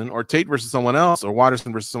Watterson, or Tate versus someone else, or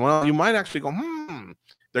Watterson versus someone else, you might actually go,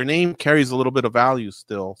 their name carries a little bit of value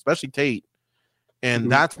still, especially Tate.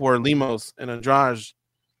 And that's where Lemos and Andrade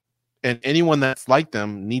and anyone that's like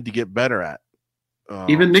them need to get better at.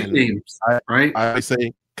 Even nicknames, right? I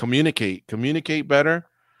say communicate better,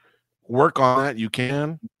 work on that. You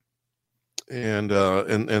can,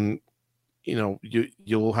 and you know,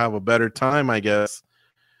 you'll have a better time, I guess,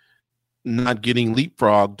 not getting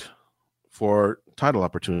leapfrogged for title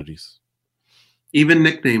opportunities. Even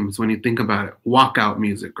nicknames, when you think about it, walkout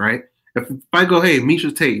music, right? If I go, hey,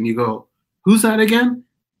 Misha Tate, and you go, who's that again?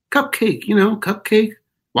 Cupcake, you know, Cupcake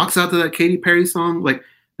walks out to that Katy Perry song. Like,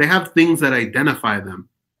 they have things that identify them.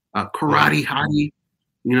 Karate Hottie,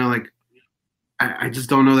 you know, like, I just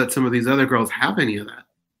don't know that some of these other girls have any of that.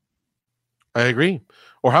 I agree.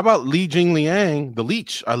 Or how about Li Jing Liang, the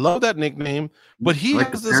Leech? I love that nickname, but he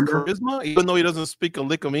has this charisma, even though he doesn't speak a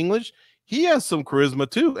lick of English. He has some charisma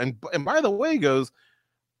too. And by the way, goes,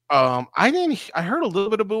 I heard a little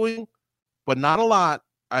bit of booing, but not a lot.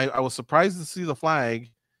 I was surprised to see the flag,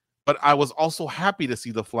 but I was also happy to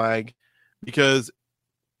see the flag, because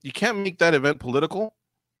you can't make that event political,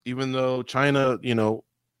 even though China, you know,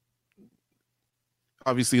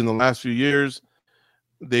 obviously in the last few years,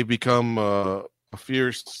 they've become a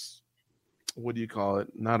fierce, what do you call it?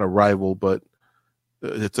 Not a rival, but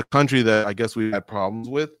it's a country that I guess we've had problems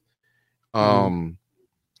with.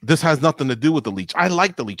 This has nothing to do with the Leech. I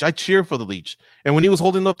like the Leech. I cheer for the Leech. And when he was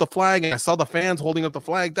holding up the flag and I saw the fans holding up the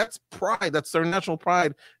flag, that's pride. That's their national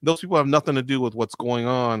pride. Those people have nothing to do with what's going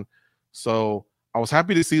on. So I was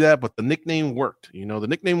happy to see that, but the nickname worked. You know, the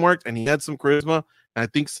nickname worked, and he had some charisma. And I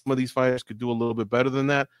think some of these fighters could do a little bit better than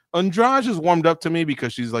that. Andrade has warmed up to me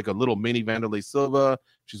because she's like a little mini Wanderlei Silva.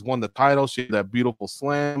 She's won the title. She had that beautiful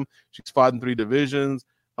slam. She's fought in 3 divisions.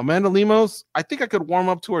 Amanda Lemos, I think I could warm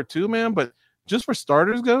up to her too, man. But just for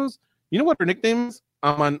starters goes, you know what her nickname is?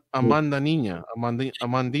 Amandinha,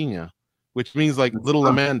 which means like Little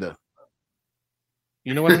Amanda.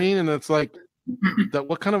 You know what I mean? And it's like, that.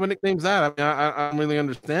 What kind of a nickname is that? I mean, I don't really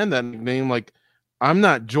understand that nickname. Like, I'm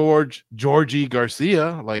not Georgie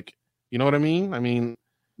Garcia. Like, you know what I mean? I mean,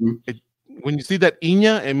 when you see that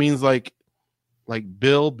Inya, it means like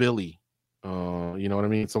Billy. You know what I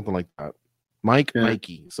mean? Something like that.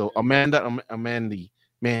 Mikey. So Mandy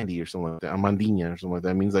or something like that. Amandinha or something like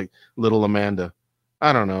that. It means like Little Amanda.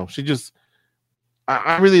 I don't know. She just,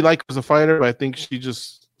 I really like her as a fighter, but I think she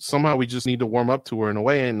just, somehow we just need to warm up to her in a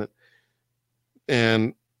way, and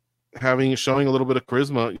showing a little bit of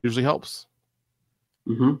charisma usually helps.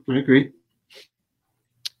 I agree.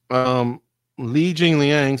 Li Jing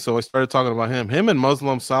Liang, so I started talking about him. Him and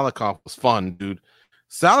Muslim Salikov was fun, dude.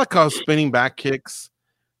 Salikov's spinning back kicks,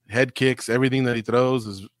 head kicks, everything that he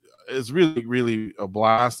throws is really, really a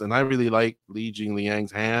blast, and I really like Li Jing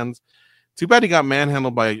Liang's hands. Too bad he got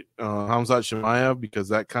manhandled by Khamzat Chimaev, because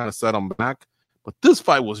that kind of set him back. But this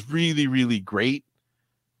fight was really, really great.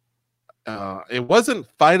 It wasn't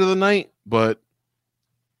fight of the night, but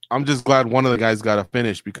I'm just glad one of the guys got a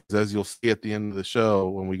finish, because as you'll see at the end of the show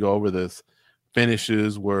when we go over this,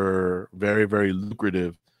 finishes were very, very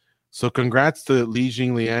lucrative. So congrats to Li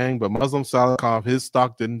Jing Liang, but Muslim Salikov, his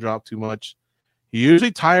stock didn't drop too much. He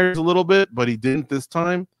usually tires a little bit, but he didn't this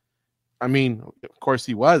time. I mean, of course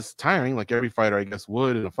he was tiring, like every fighter I guess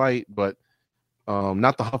would in a fight, but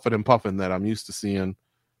not the huffing and puffing that I'm used to seeing.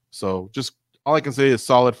 So just all I can say is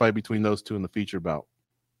solid fight between those two in the feature bout.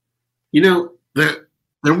 You know,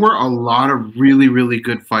 there were a lot of really, really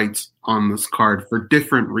good fights on this card for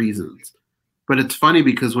different reasons. But it's funny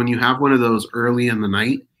because when you have one of those early in the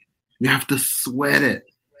night, you have to sweat it.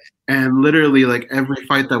 And literally, like, every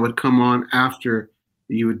fight that would come on after,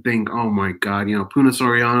 you would think, oh my God, you know, Puna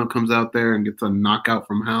Soriano comes out there and gets a knockout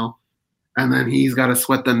from hell. And then he's got to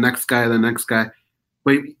sweat the next guy.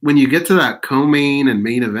 But when you get to that co-main and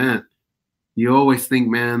main event, you always think,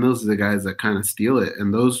 man, those are the guys that kind of steal it.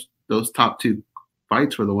 And those top 2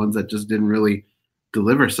 fights were the ones that just didn't really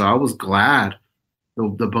deliver. So I was glad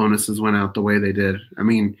the bonuses went out the way they did. I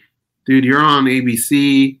mean, dude, you're on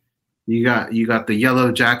ABC. You got the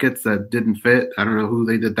yellow jackets that didn't fit. I don't know who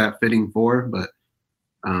they did that fitting for, but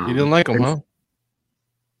you didn't like them, huh?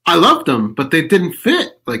 I loved them, but they didn't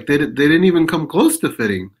fit. Like they didn't even come close to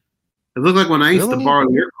fitting. It looked like when I used to borrow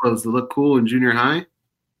your clothes to look cool in junior high.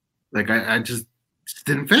 Like I just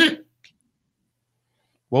didn't fit.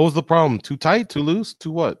 What was the problem? Too tight? Too loose?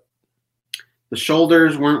 Too what? The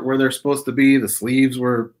shoulders weren't where they're supposed to be. The sleeves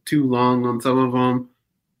were too long on some of them.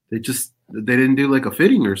 They didn't do like a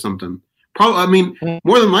fitting or something. Probably, I mean,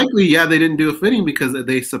 more than likely, yeah, they didn't do a fitting because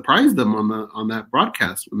they surprised them on that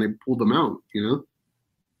broadcast when they pulled them out. You know.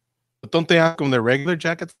 But don't they ask them their regular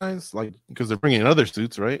jacket size? Like, because they're bringing in other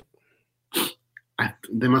suits, right?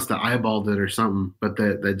 They must have eyeballed it or something, but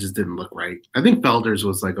that just didn't look right. I think Felder's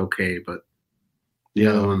was like okay, but the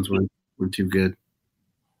other ones were too good.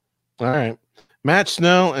 All right. Matt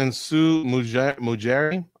Schnell and Sue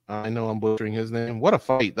Mujari. I know I'm butchering his name. What a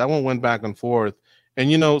fight. That one went back and forth.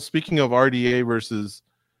 And, speaking of RDA versus,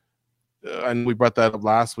 and we brought that up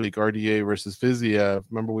last week, RDA versus Fiziev.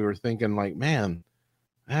 Remember, we were thinking like, man,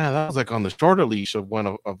 that was like on the shorter leash of when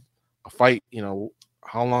a fight,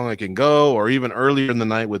 how long it can go, or even earlier in the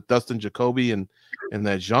night with Dustin Jacoby and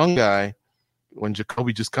that young guy when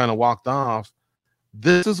Jacoby just kind of walked off.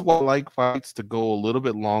 This is what I like fights to go a little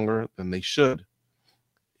bit longer than they should.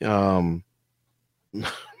 Matt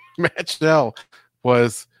Schnell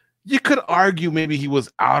was, you could argue maybe he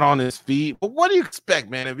was out on his feet, but what do you expect,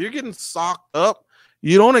 man? If you're getting socked up,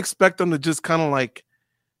 you don't expect them to just kind of like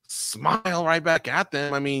smile right back at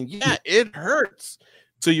them. I mean, yeah, it hurts.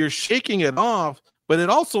 So you're shaking it off, but it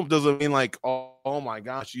also doesn't mean like, oh my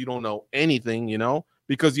gosh, you don't know anything,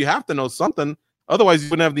 because you have to know something. Otherwise, you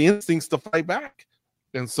wouldn't have the instincts to fight back.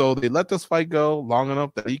 And so they let this fight go long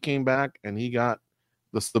enough that he came back and he got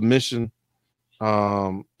the submission.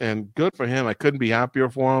 And good for him. I couldn't be happier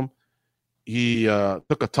for him. He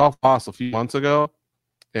took a tough loss a few months ago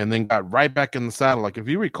and then got right back in the saddle. Like, if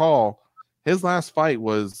you recall, his last fight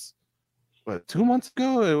was 2 months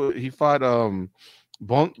ago. He fought Brandon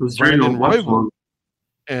Royval.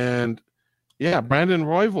 And yeah, Brandon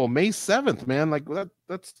Royval, May 7th, man. Like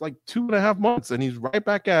that's like 2.5 months, and he's right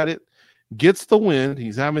back at it. Gets the win.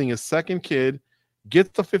 He's having his second kid.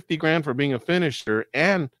 Gets the $50,000 for being a finisher,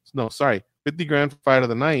 and $50,000 for fight of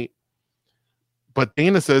the night. But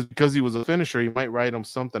Dana says because he was a finisher, he might write him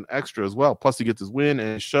something extra as well. Plus, he gets his win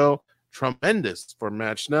and his show. Tremendous for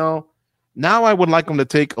Matt Schnell. Now, I would like him to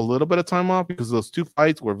take a little bit of time off because those two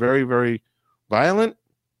fights were very, very violent.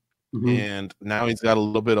 Mm-hmm. And now he's got a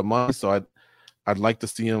little bit of money, so I'd like to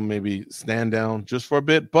see him maybe stand down just for a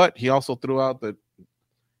bit. But he also threw out that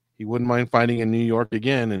he wouldn't mind fighting in New York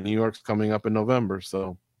again, and New York's coming up in November.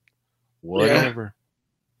 So whatever. Yeah.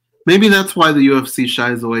 Maybe that's why the UFC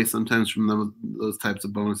shies away sometimes from those types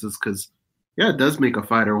of bonuses, because it does make a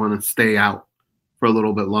fighter want to stay out for a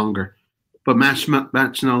little bit longer. But Matt Schnell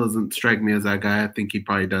doesn't strike me as that guy. I think he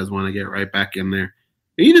probably does want to get right back in there.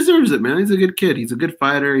 He deserves it, man. He's a good kid. He's a good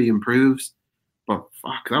fighter. He improves. But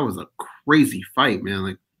fuck, that was a crazy fight, man.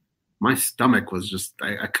 Like, my stomach was just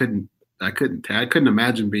I couldn't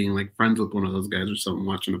imagine being like friends with one of those guys or something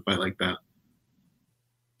watching a fight like that.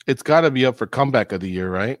 It's got to be up for comeback of the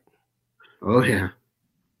year, right? Oh yeah.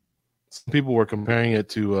 Some people were comparing it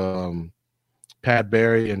to Pat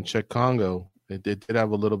Barry and Czech Congo. It did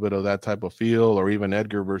have a little bit of that type of feel, or even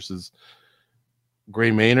Edgar versus Gray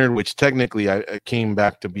Maynard, which technically I came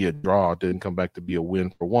back to be a draw. It didn't come back to be a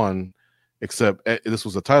win for one, except this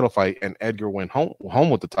was a title fight, and Edgar went home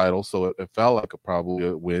with the title, so it felt like probably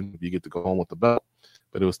a win if you get to go home with the belt.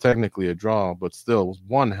 But it was technically a draw, but still, it was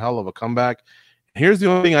one hell of a comeback. Here's the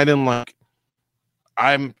only thing I didn't like.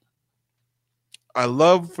 I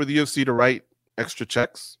love for the UFC to write extra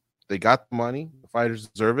checks. They got the money. The fighters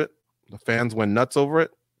deserve it. The fans went nuts over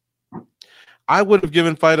it. I would have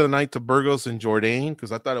given fight of the night to Burgos and Jourdain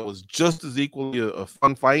because I thought it was just as equally a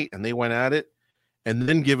fun fight, and they went at it. And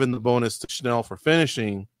then given the bonus to Schnell for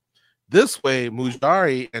finishing. This way,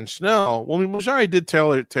 Mujari and Schnell, Mujari did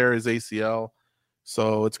tear his ACL,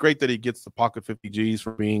 so it's great that he gets the pocket 50 Gs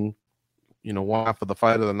for being, one half of the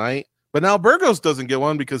fight of the night. But now Burgos doesn't get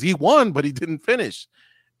one because he won, but he didn't finish.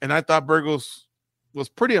 And I thought Burgos was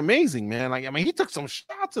pretty amazing, man. He took some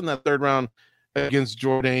shots in that third round against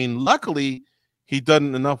Jourdain. Luckily, he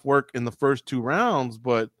done enough work in the first two rounds,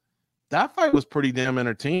 but that fight was pretty damn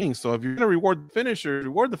entertaining. So if you're going to reward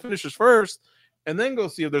the finishers first, and then go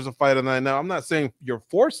see if there's a fight of the night. Now, I'm not saying you're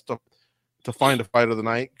forced to find a fight of the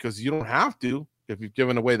night because you don't have to if you've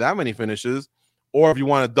given away that many finishes, or if you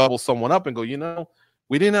want to double someone up and go,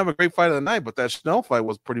 we didn't have a great fight of the night, but that Schnell fight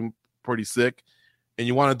was pretty sick, and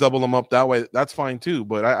you want to double them up that way, that's fine too.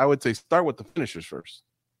 But I would say start with the finishers first.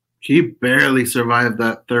 He barely survived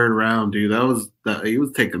that third round, dude. He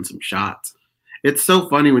was taking some shots. It's so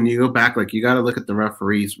funny when you go back, like, you got to look at the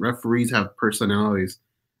referees. Referees have personalities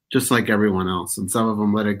just like everyone else, and some of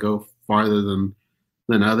them let it go farther than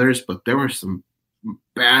others, but there were some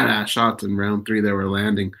badass shots in round 3 that were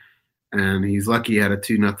landing, and he's lucky he had a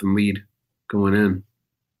 2-0 lead going in.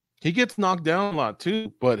 He gets knocked down a lot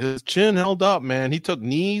too, but his chin held up, man. He took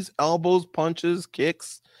knees, elbows, punches,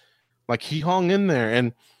 kicks. Like, he hung in there,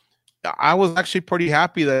 and I was actually pretty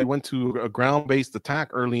happy that he went to a ground-based attack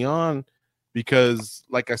early on because,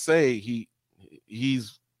 like I say,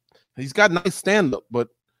 he's he's got nice stand up, but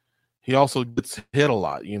he also gets hit a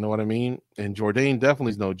lot. You know what I mean? And Jourdain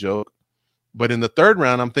definitely is no joke. But in the third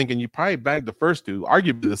round, I'm thinking you probably bagged the first two.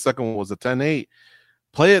 Arguably, the second one was a 10-8.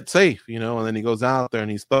 Play it safe, you know, and then he goes out there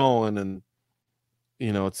and he's throwing, and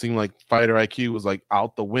you know, it seemed like fighter IQ was like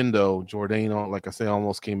out the window. Jourdain, like I say,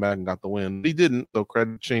 almost came back and got the win. He didn't, so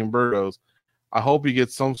credit Shane Burgos. I hope he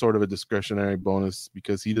gets some sort of a discretionary bonus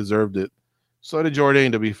because he deserved it. So did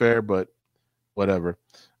Jourdain, to be fair, but whatever.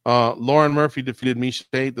 Lauren Murphy defeated Miesha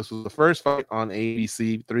Tate. This was the first fight on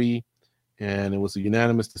ABC 3, and it was a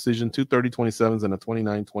unanimous decision, 230-27s and a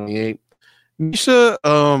 29-28.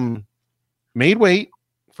 Miesha made weight.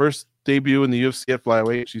 First debut in the UFC at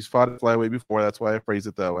flyweight. She's fought at flyweight before. That's why I phrase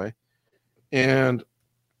it that way.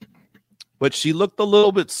 But she looked a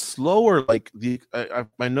little bit slower. Like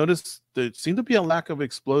I noticed there seemed to be a lack of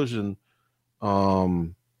explosion.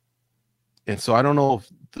 And so I don't know if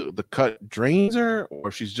the cut drains her, or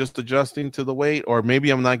if she's just adjusting to the weight, or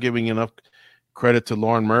maybe I'm not giving enough credit to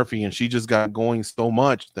Lauren Murphy and she just got going so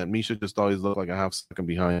much that Miesha just always looked like a half second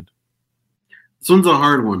behind. This one's a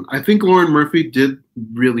hard one. I think Lauren Murphy did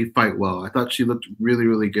really fight well. I thought she looked really,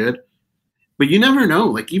 really good. But you never know.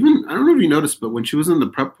 Like, even, I don't know if you noticed, but when she was in the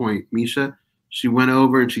prep point, Miesha, she went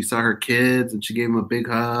over and she saw her kids and she gave them a big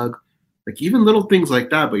hug. Like, even little things like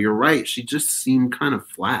that. But you're right. She just seemed kind of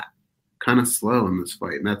flat, kind of slow in this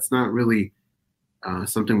fight. And that's not really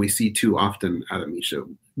something we see too often out of Miesha.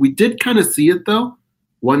 We did kind of see it, though,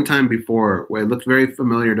 one time before, where it looked very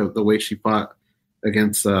familiar to the way she fought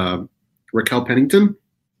against Raquel Pennington.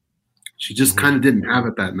 She just kind of didn't have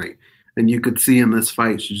it that night. And you could see in this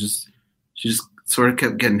fight, she just sort of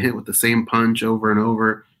kept getting hit with the same punch over and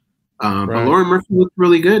over. But Lauren Murphy looked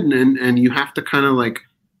really good. And you have to kind of like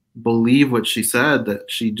believe what she said, that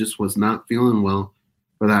she just was not feeling well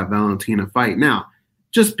for that Valentina fight. Now,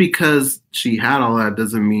 just because she had all that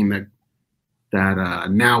doesn't mean that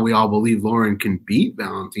now we all believe Lauren can beat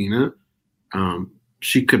Valentina.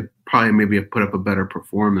 She could probably maybe have put up a better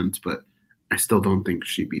performance, but I still don't think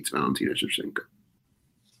she beats Valentina Shevchenko.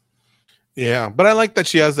 Yeah, but I like that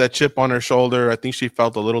she has that chip on her shoulder. I think she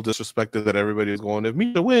felt a little disrespected that everybody was going, if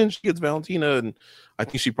Miesha wins, she gets Valentina, and I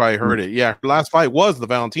think she probably heard it. Yeah, her last fight was the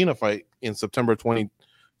Valentina fight in September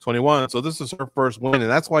 2021, so this is her first win,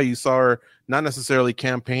 and that's why you saw her not necessarily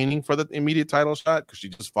campaigning for the immediate title shot, because she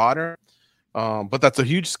just fought her. But that's a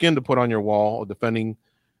huge skin to put on your wall, defending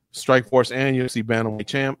Strikeforce and UFC Bantamweight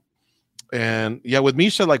champ. And yeah, with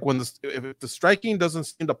Miesha, like if the striking doesn't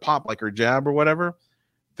seem to pop, like her jab or whatever,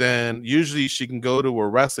 then usually she can go to her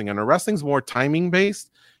wrestling, and her wrestling's more timing based.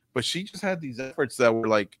 But she just had these efforts that were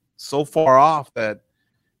like so far off that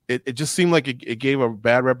it just seemed like it gave a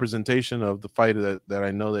bad representation of the fighter that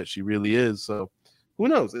I know that she really is. So who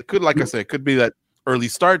knows? It could, like I said, it could be that early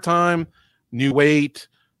start time, new weight,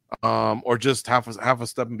 or just half a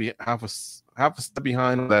step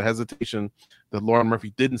behind. That hesitation that Lauren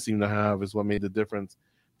Murphy didn't seem to have is what made the difference.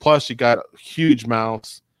 Plus, she got a huge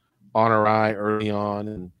mouse on her eye early on,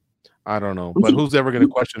 and I don't know. But who's ever going to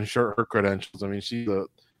question her credentials? I mean, she's a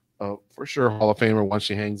for sure Hall of Famer once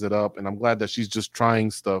she hangs it up, and I'm glad that she's just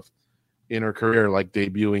trying stuff in her career, like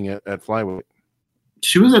debuting at flyweight.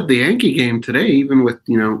 She was at the Yankee game today, even with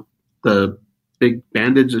the big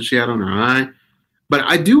bandage that she had on her eye. But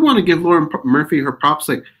I do want to give Lauren Murphy her props.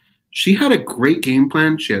 Like, she had a great game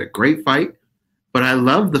plan. She had a great fight. But I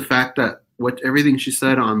love the fact that everything she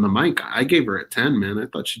said on the mic, I gave her a 10, man. I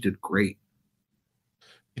thought she did great.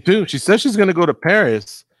 Dude, she says she's going to go to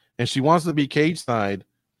Paris, and she wants to be cage side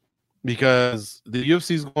because the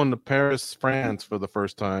UFC is going to Paris, France for the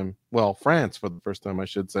first time. Well, France for the first time, I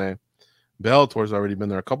should say. Bellator's already been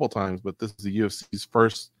there a couple times, but this is the UFC's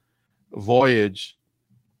first voyage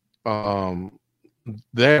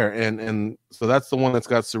there. And so that's the one that's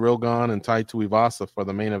got Cyril Gane and Tai Tuivasa for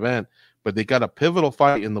the main event. But they got a pivotal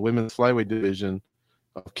fight in the women's flyweight division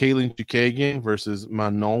of Kaylin Chookagian versus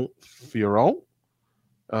Manon Fiorot.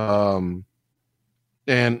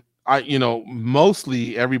 And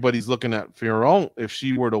mostly everybody's looking at Fiorot. If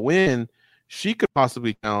she were to win, she could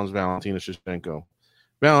possibly challenge Valentina Shevchenko.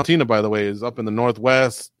 Valentina, by the way, is up in the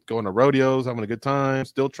Northwest, going to rodeos, having a good time,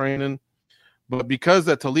 still training. But because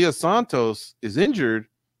that Talia Santos is injured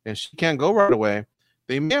and she can't go right away,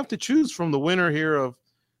 they may have to choose from the winner here of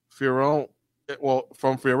Fiorot,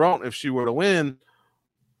 from Fiorot if she were to win,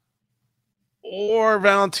 or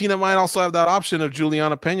Valentina might also have that option if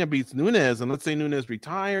Juliana Pena beats Nunes, and let's say Nunes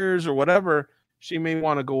retires or whatever, she may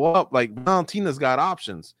want to go up. Like, Valentina's got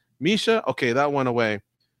options. Miesha, okay, that went away.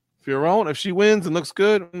 Fiorot, if she wins and looks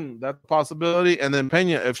good, that's a possibility. And then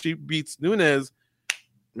Pena, if she beats Nunes,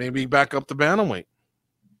 maybe back up to bantamweight.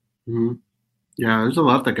 Mm-hmm. Yeah, there's a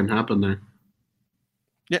lot that can happen there.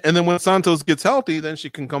 Yeah, and then when Santos gets healthy, then she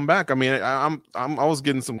can come back. I mean, I was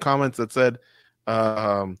getting some comments that said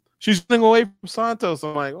she's running away from Santos.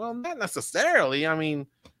 I'm like, well, not necessarily. I mean,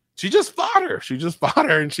 she just fought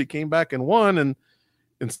her. And she came back and won. And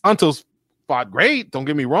Santos fought great. Don't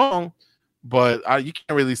get me wrong, but you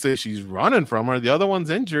can't really say she's running from her. The other one's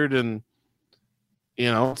injured, and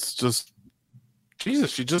it's just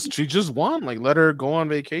Jesus. She just won. Like, let her go on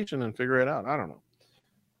vacation and figure it out. I don't know.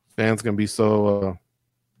 Fans can be so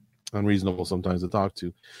unreasonable sometimes to talk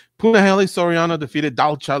to. Punahele Soriano defeated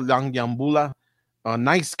Dalcha Langyambula.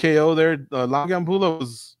 Nice KO there.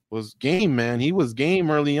 Langyambula was game, man. He was game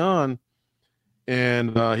early on,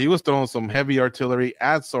 and he was throwing some heavy artillery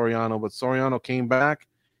at Soriano, but Soriano came back,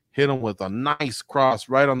 hit him with a nice cross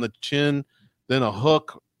right on the chin, then a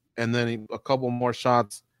hook, and then a couple more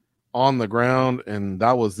shots on the ground, and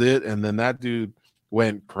that was it. And then that dude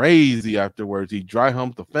went crazy afterwards. He dry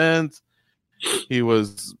humped the fence. He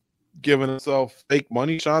was giving himself fake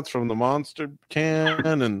money shots from the monster can,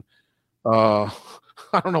 and I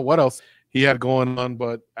don't know what else he had going on,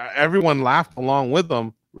 but everyone laughed along with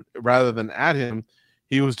him rather than at him.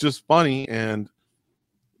 He was just funny, and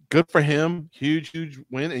good for him. Huge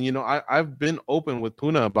win. And I've been open with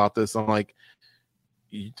Puna about this. I'm like,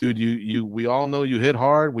 dude, we all know you hit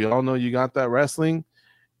hard. We all know you got that wrestling,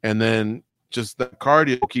 and then just that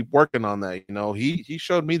cardio. Keep working on that. He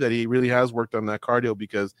showed me that he really has worked on that cardio,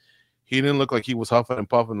 because he didn't look like he was huffing and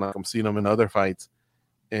puffing like I'm seeing him in other fights.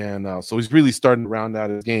 And so he's really starting to round out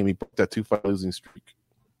his game. He broke that 2-fight losing streak.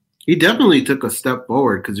 He definitely took a step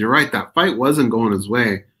forward, because you're right, that fight wasn't going his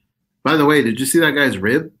way. By the way, did you see that guy's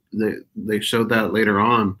rib? They showed that later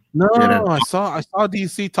on. No, I saw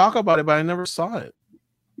DC talk about it, but I never saw it.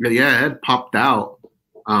 Yeah, it had popped out.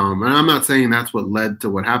 And I'm not saying that's what led to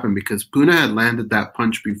what happened, because Puna had landed that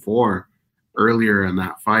punch before, earlier in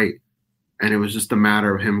that fight. And it was just a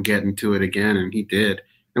matter of him getting to it again, and he did.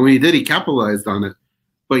 And when he did, he capitalized on it.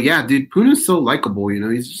 But yeah, dude, Puna's so likable,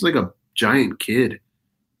 he's just like a giant kid.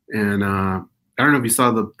 And I don't know if you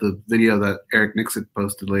saw the video that Eric Nixon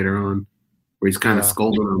posted later on, where he's kind of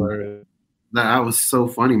scolding him. That was so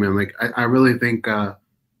funny, man. Like, I really think, I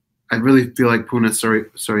really feel like Puna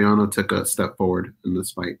Soriano took a step forward in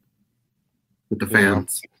this fight with the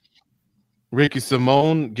fans. Ricky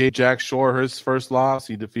Simone gave Jack Shore his first loss.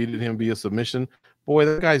 He defeated him via submission. Boy,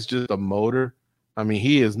 that guy's just a motor. I mean,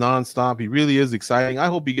 he is nonstop. He really is exciting. I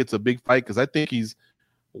hope he gets a big fight, because I think he's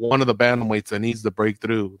one of the bantamweights that needs to break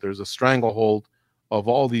through. There's a stranglehold of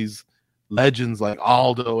all these legends like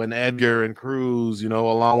Aldo and Edgar and Cruz,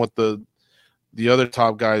 along with the other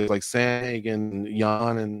top guys like Sang and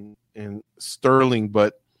Jan and Sterling.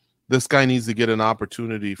 But this guy needs to get an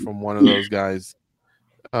opportunity from one of those guys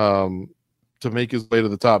to make his way to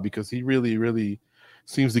the top, because he really, really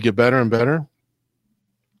seems to get better and better.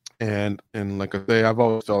 And like I say, I've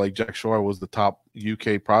always felt like Jack Shore was the top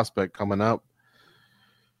UK prospect coming up.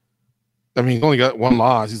 I mean, he's only got one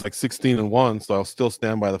loss. He's like 16-1, so I'll still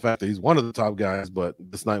stand by the fact that he's one of the top guys, but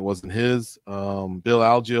this night wasn't his. Bill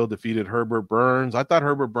Algeo defeated Herbert Burns. I thought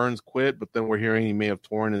Herbert Burns quit, but then we're hearing he may have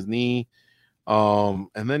torn his knee. And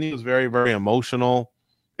then he was very, very emotional.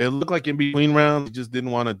 It looked like in between rounds, he just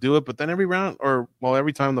didn't want to do it. But then every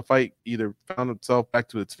time the fight either found itself back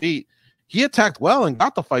to its feet, he attacked well and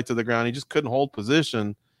got the fight to the ground. He just couldn't hold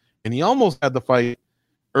position. And he almost had the fight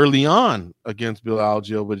early on against Bill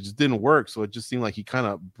Algeo, but it just didn't work. So it just seemed like he kind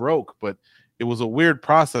of broke. But it was a weird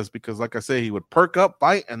process, because, like I say, he would perk up,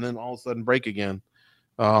 fight, and then all of a sudden break again.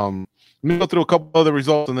 Let me go through a couple other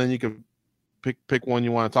results, and then you can pick one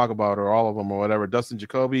you want to talk about, or all of them, or whatever. Dustin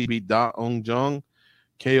Jacoby beat Da Eung Jung.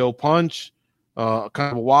 KO punch, kind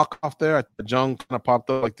of a walk-off there. Jung kind of popped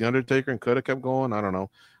up like The Undertaker and could have kept going. I don't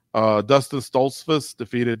know. Dustin Stoltzfus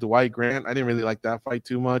defeated Dwight Grant. I didn't really like that fight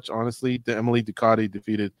too much, honestly. Emily Ducati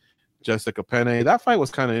defeated Jessica Penne. That fight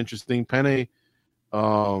was kind of interesting. Penne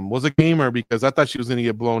was a gamer, because I thought she was going to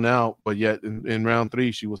get blown out, but yet in round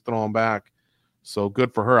 3, she was thrown back. So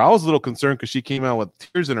good for her. I was a little concerned, because she came out with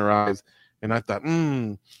tears in her eyes, and I thought,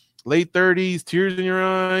 late 30s, tears in your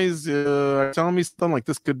eyes, telling me something like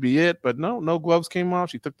this could be it. But no gloves came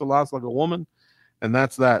off. She took the loss like a woman, and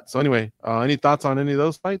that's that. So anyway, any thoughts on any of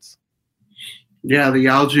those fights? Yeah, the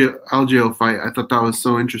Algeo fight, I thought that was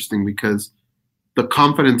so interesting, because the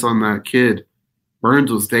confidence on that kid,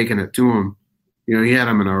 Burns was taking it to him. He had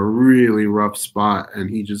him in a really rough spot, and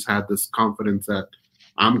he just had this confidence that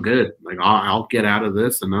I'm good. Like, I'll get out of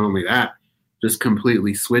this. And not only that, just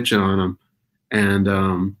completely switching on him.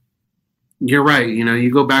 And you're right.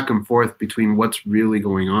 You go back and forth between what's really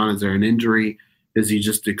going on. Is there an injury? Is he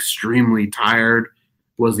just extremely tired?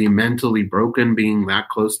 Was he mentally broken, being that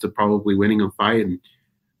close to probably winning a fight and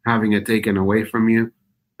having it taken away from you?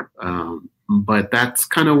 But that's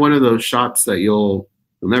kind of one of those shots that you'll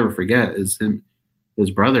never forget, is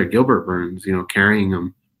his brother Gilbert Burns, carrying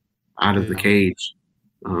him out of the cage.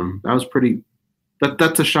 That was pretty.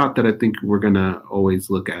 That's a shot that I think we're gonna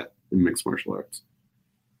always look at in mixed martial arts.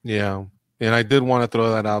 Yeah, and I did want to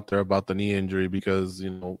throw that out there about the knee injury because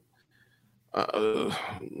Su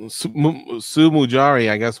Mujari,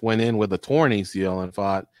 I guess, went in with a torn ACL and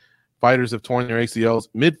fought. Fighters have torn their ACLs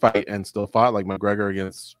mid-fight and still fought, like McGregor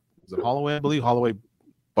against Holloway, I believe. Holloway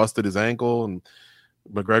busted his ankle and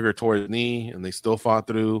McGregor tore his knee, and they still fought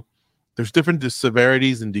through. There's different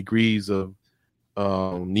severities and degrees of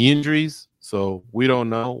knee injuries, so we don't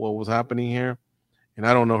know what was happening here. And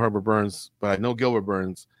I don't know Herbert Burns, but I know Gilbert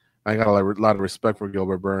Burns. I got a lot of respect for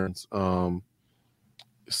Gilbert Burns.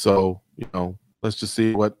 So let's just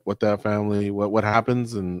see what that family, what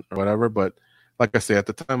happens and or whatever. But like I say, at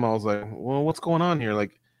the time I was like, well, what's going on here?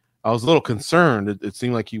 Like, I was a little concerned. It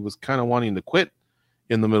seemed like he was kind of wanting to quit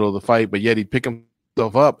in the middle of the fight, but yet he'd pick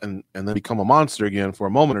himself up and then become a monster again for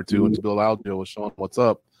a moment or two until Aljo was showing what's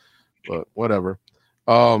up. But whatever.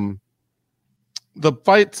 The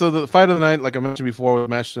fight of the night, like I mentioned before, was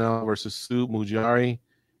Machinel versus Su Mujari.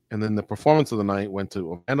 And then the performance of the night went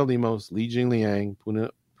to Amanda Lemos, Li Jingliang,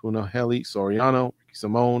 Punahele Soriano, Ricky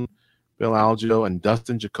Simone, Bill Algeo, and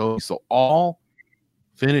Dustin Jacoby. So all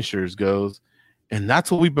finishers goes. And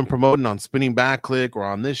that's what we've been promoting on Spinning Back Click or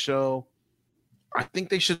on this show. I think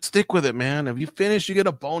they should stick with it, man. If you finish, you get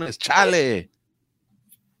a bonus. Chale.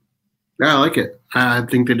 Yeah, I like it. I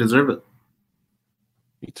think they deserve it.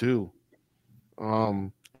 Me too.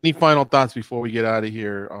 Any final thoughts before we get out of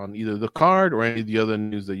here on either the card or any of the other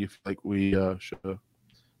news that you feel like we should have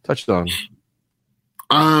touched on?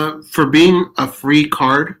 For being a free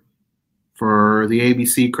card for the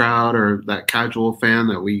ABC crowd or that casual fan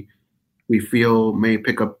that we feel may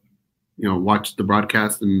pick up, watch the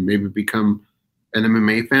broadcast and maybe become an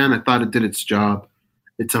MMA fan, I thought it did its job.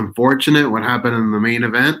 It's unfortunate what happened in the main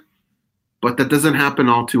event, but that doesn't happen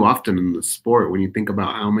all too often in the sport when you think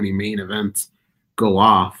about how many main events go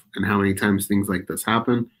off and how many times things like this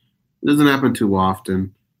happen. It doesn't happen too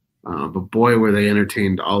often, but boy, were they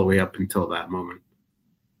entertained all the way up until that moment.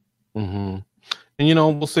 Mm-hmm.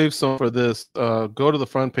 And we'll save some for this. Go to the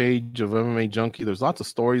front page of MMA Junkie. There's lots of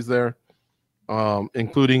stories there,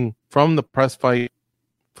 including from the post-fight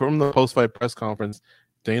press conference.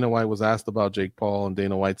 Dana White was asked about Jake Paul, and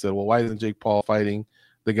Dana White said, well, why isn't Jake Paul fighting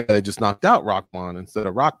the guy that just knocked out Rahman instead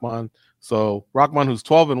of Rahman? So Rahman, who's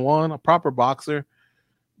 12-1, a proper boxer,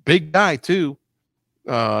 big guy too.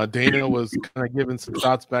 Dana was kind of giving some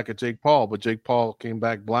shots back at Jake Paul, but Jake Paul came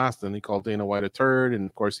back blasting. He called Dana White a turd, and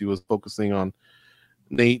of course he was focusing on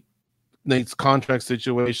Nate's contract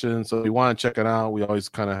situation. So if you want to check it out, we always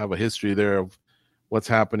kind of have a history there of what's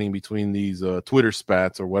happening between these Twitter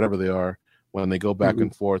spats or whatever they are when they go back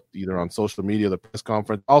and forth either on social media, the press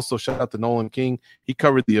conference. Also, shout out to Nolan King. He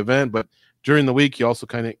covered the event, but during the week, he also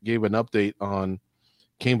kind of gave an update on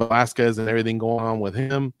Cain Velasquez and everything going on with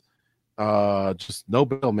him. Just no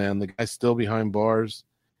bail, man. The guy's still behind bars,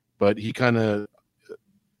 but he kind of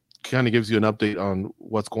gives you an update on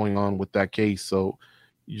what's going on with that case. So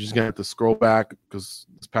you're just gonna have to scroll back because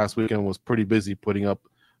this past weekend was pretty busy putting up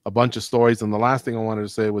a bunch of stories. And the last thing I wanted to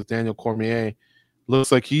say was Daniel Cormier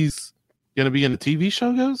looks like he's gonna be in a TV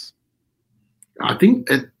show, goes? I think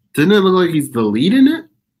didn't it look like he's the lead in it?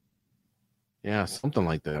 Yeah, something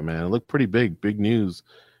like that, man. It looked pretty big news.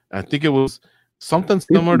 I think it was something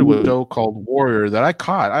similar to a show called Warrior that I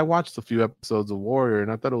caught. I watched a few episodes of Warrior,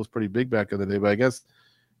 and I thought it was pretty big back in the day, but I guess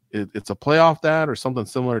it's a play off that or something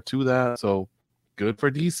similar to that. So good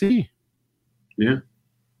for DC. Yeah.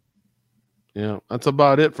 Yeah, that's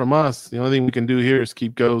about it from us. The only thing we can do here is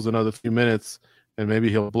keep Goes another few minutes, and maybe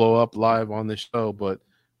he'll blow up live on this show, but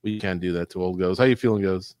we can't do that to old Goes. How you feeling,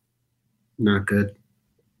 Goes? Not good.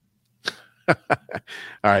 All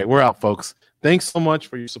right, we're out, folks. Thanks so much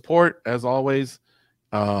for your support, as always.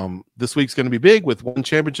 This week's going to be big with one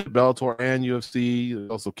championship, Bellator and UFC,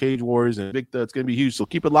 also Cage Wars and Invicta. It's going to be huge, so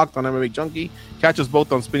keep it locked on MMA Junkie. Catch us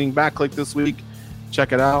both on Spinning Back Click this week.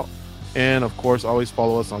 Check it out. And, of course, always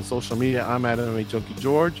follow us on social media. I'm at MMA Junkie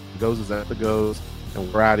George. Goes is at the Goes.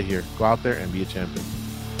 And we're out of here. Go out there and be a champion.